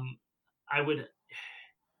I would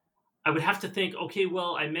have to think, okay,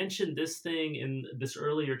 well, I mentioned this thing in this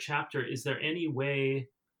earlier chapter. Is there any way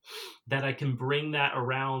that I can bring that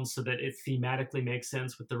around so that it thematically makes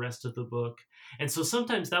sense with the rest of the book? And so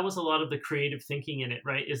sometimes that was a lot of the creative thinking in it,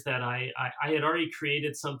 right? Is that I had already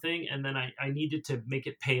created something, and then I needed to make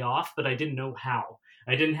it pay off, but I didn't know how.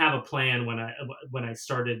 I didn't have a plan when I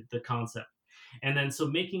started the concept. And then so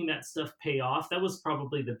making that stuff pay off, that was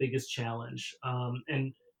probably the biggest challenge.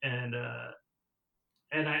 And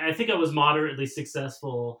I think I was moderately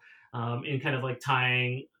successful in kind of like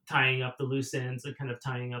tying up the loose ends and kind of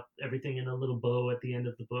tying up everything in a little bow at the end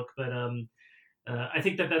of the book. But I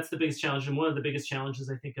think that's the biggest challenge, and one of the biggest challenges,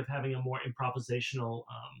 I think, of having a more improvisational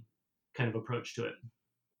kind of approach to it.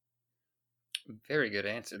 Very good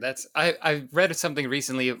answer. I read something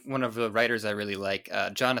recently. One of the writers I really like,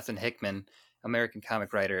 Jonathan Hickman, American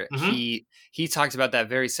comic writer. Mm-hmm. He talks about that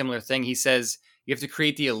very similar thing. He says you have to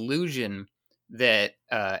create the illusion that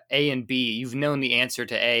A and B, you've known the answer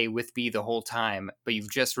to A with B the whole time, but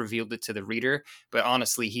you've just revealed it to the reader. But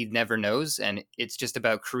honestly, he never knows. And it's just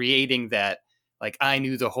about creating that, like, I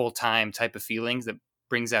knew the whole time type of feelings that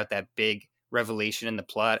brings out that big revelation in the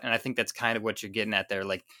plot. And I think that's kind of what you're getting at there.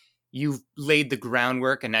 Like, you've laid the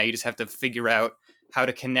groundwork, and now you just have to figure out how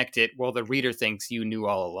to connect it while the reader thinks you knew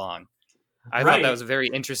all along. I thought that was a very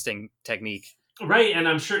interesting technique. Right, and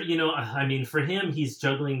I'm sure, I mean, for him, he's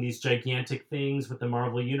juggling these gigantic things with the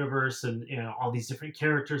Marvel Universe and, all these different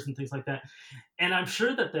characters and things like that. And I'm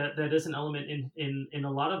sure that is an element in a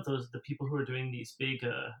lot of the people who are doing these big,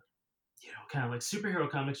 kind of like superhero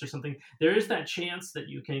comics or something. There is that chance that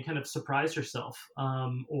you can kind of surprise yourself,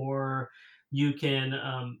 or you can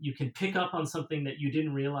pick up on something that you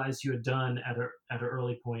didn't realize you had done at an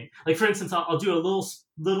early point. Like, for instance, I'll do a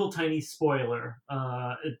little tiny spoiler.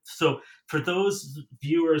 So for those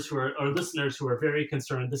viewers or listeners who are very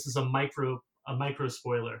concerned, this is a micro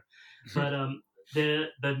spoiler. But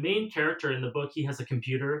the main character in the book, he has a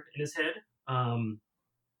computer in his head, and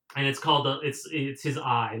it's called it's his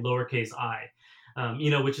I, lowercase I,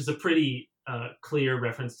 which is a pretty clear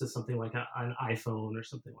reference to something like an iPhone or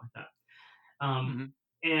something like that.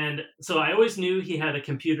 And so I always knew he had a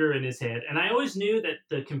computer in his head, and I always knew that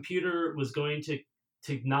the computer was going to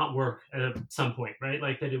not work at some point, right?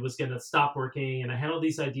 Like that it was going to stop working. And I had all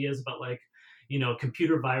these ideas about like,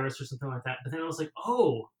 computer virus or something like that. But then I was like,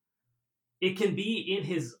 oh, it can be in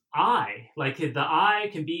his eye. Like the eye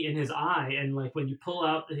can be in his eye. And like when you pull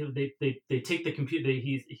out, they take the computer,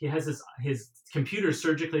 he has his computer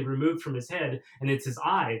surgically removed from his head, and it's his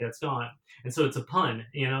eye that's gone. And so it's a pun,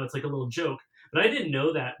 it's like a little joke. But I didn't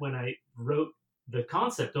know that when I wrote the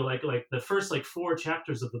concept. Or like the first 4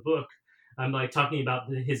 chapters of the book, I'm like talking about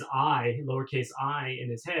his I, lowercase I, in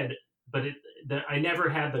his head. But I never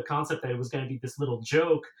had the concept that it was going to be this little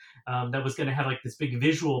joke that was going to have like this big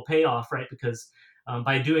visual payoff, right? Because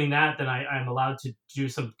by doing that, then I'm allowed to do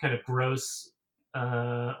some kind of gross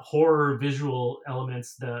horror visual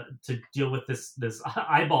elements to deal with this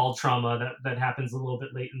eyeball trauma that happens a little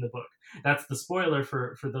bit late in the book. That's the spoiler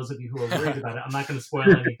for those of you who are worried about it. I'm not going to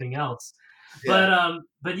spoil anything else. Yeah.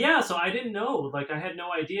 But yeah, so I didn't know, like I had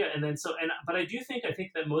no idea. And then but I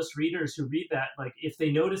think that most readers who read that, like if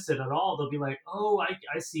they notice it at all, they'll be like, oh, I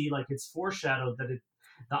see, like it's foreshadowed that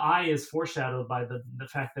the eye is foreshadowed by the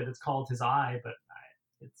fact that it's called his eye, but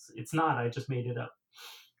it's not. I just made it up.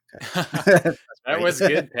 That was a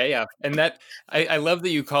good payoff. And that I love that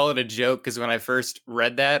you call it a joke, because when I first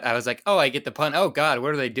read that, I was like, oh, I get the pun. Oh God,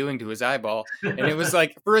 what are they doing to his eyeball? And it was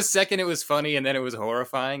like, for a second it was funny, and then it was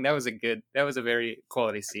horrifying. That was a very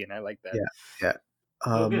quality scene. I like that. Yeah.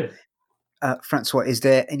 Good. Francois, is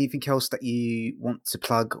there anything else that you want to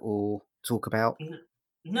plug or talk about?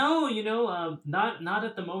 No, not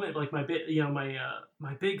at the moment. Like my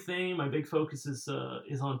big thing, my big focus is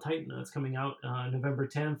on Titan. It's coming out November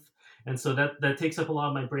 10th, and so that takes up a lot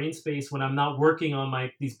of my brain space when I'm not working on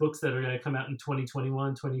these books that are going to come out in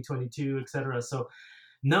 2021, 2022, etc. So,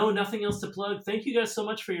 no, nothing else to plug. Thank you guys so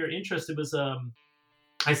much for your interest. It was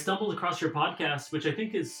I stumbled across your podcast, which I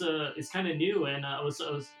think is kind of new, and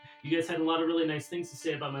you guys had a lot of really nice things to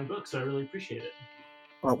say about my book, so I really appreciate it.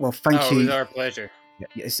 Well, thank you. It was our pleasure.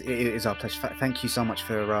 Yes, it is our pleasure. Thank you so much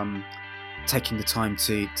for taking the time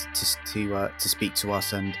to speak to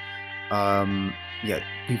us, and I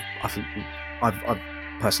think I've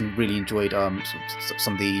personally really enjoyed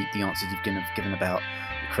some of the answers you've given about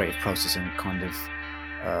the creative process and kind of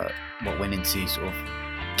what went into sort of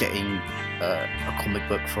getting a comic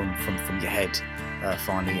book from your head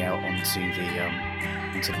finally out onto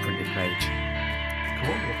the printed page. Cool.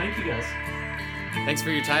 Well, thank you guys. Thanks for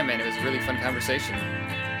your time, man. It was a really fun conversation.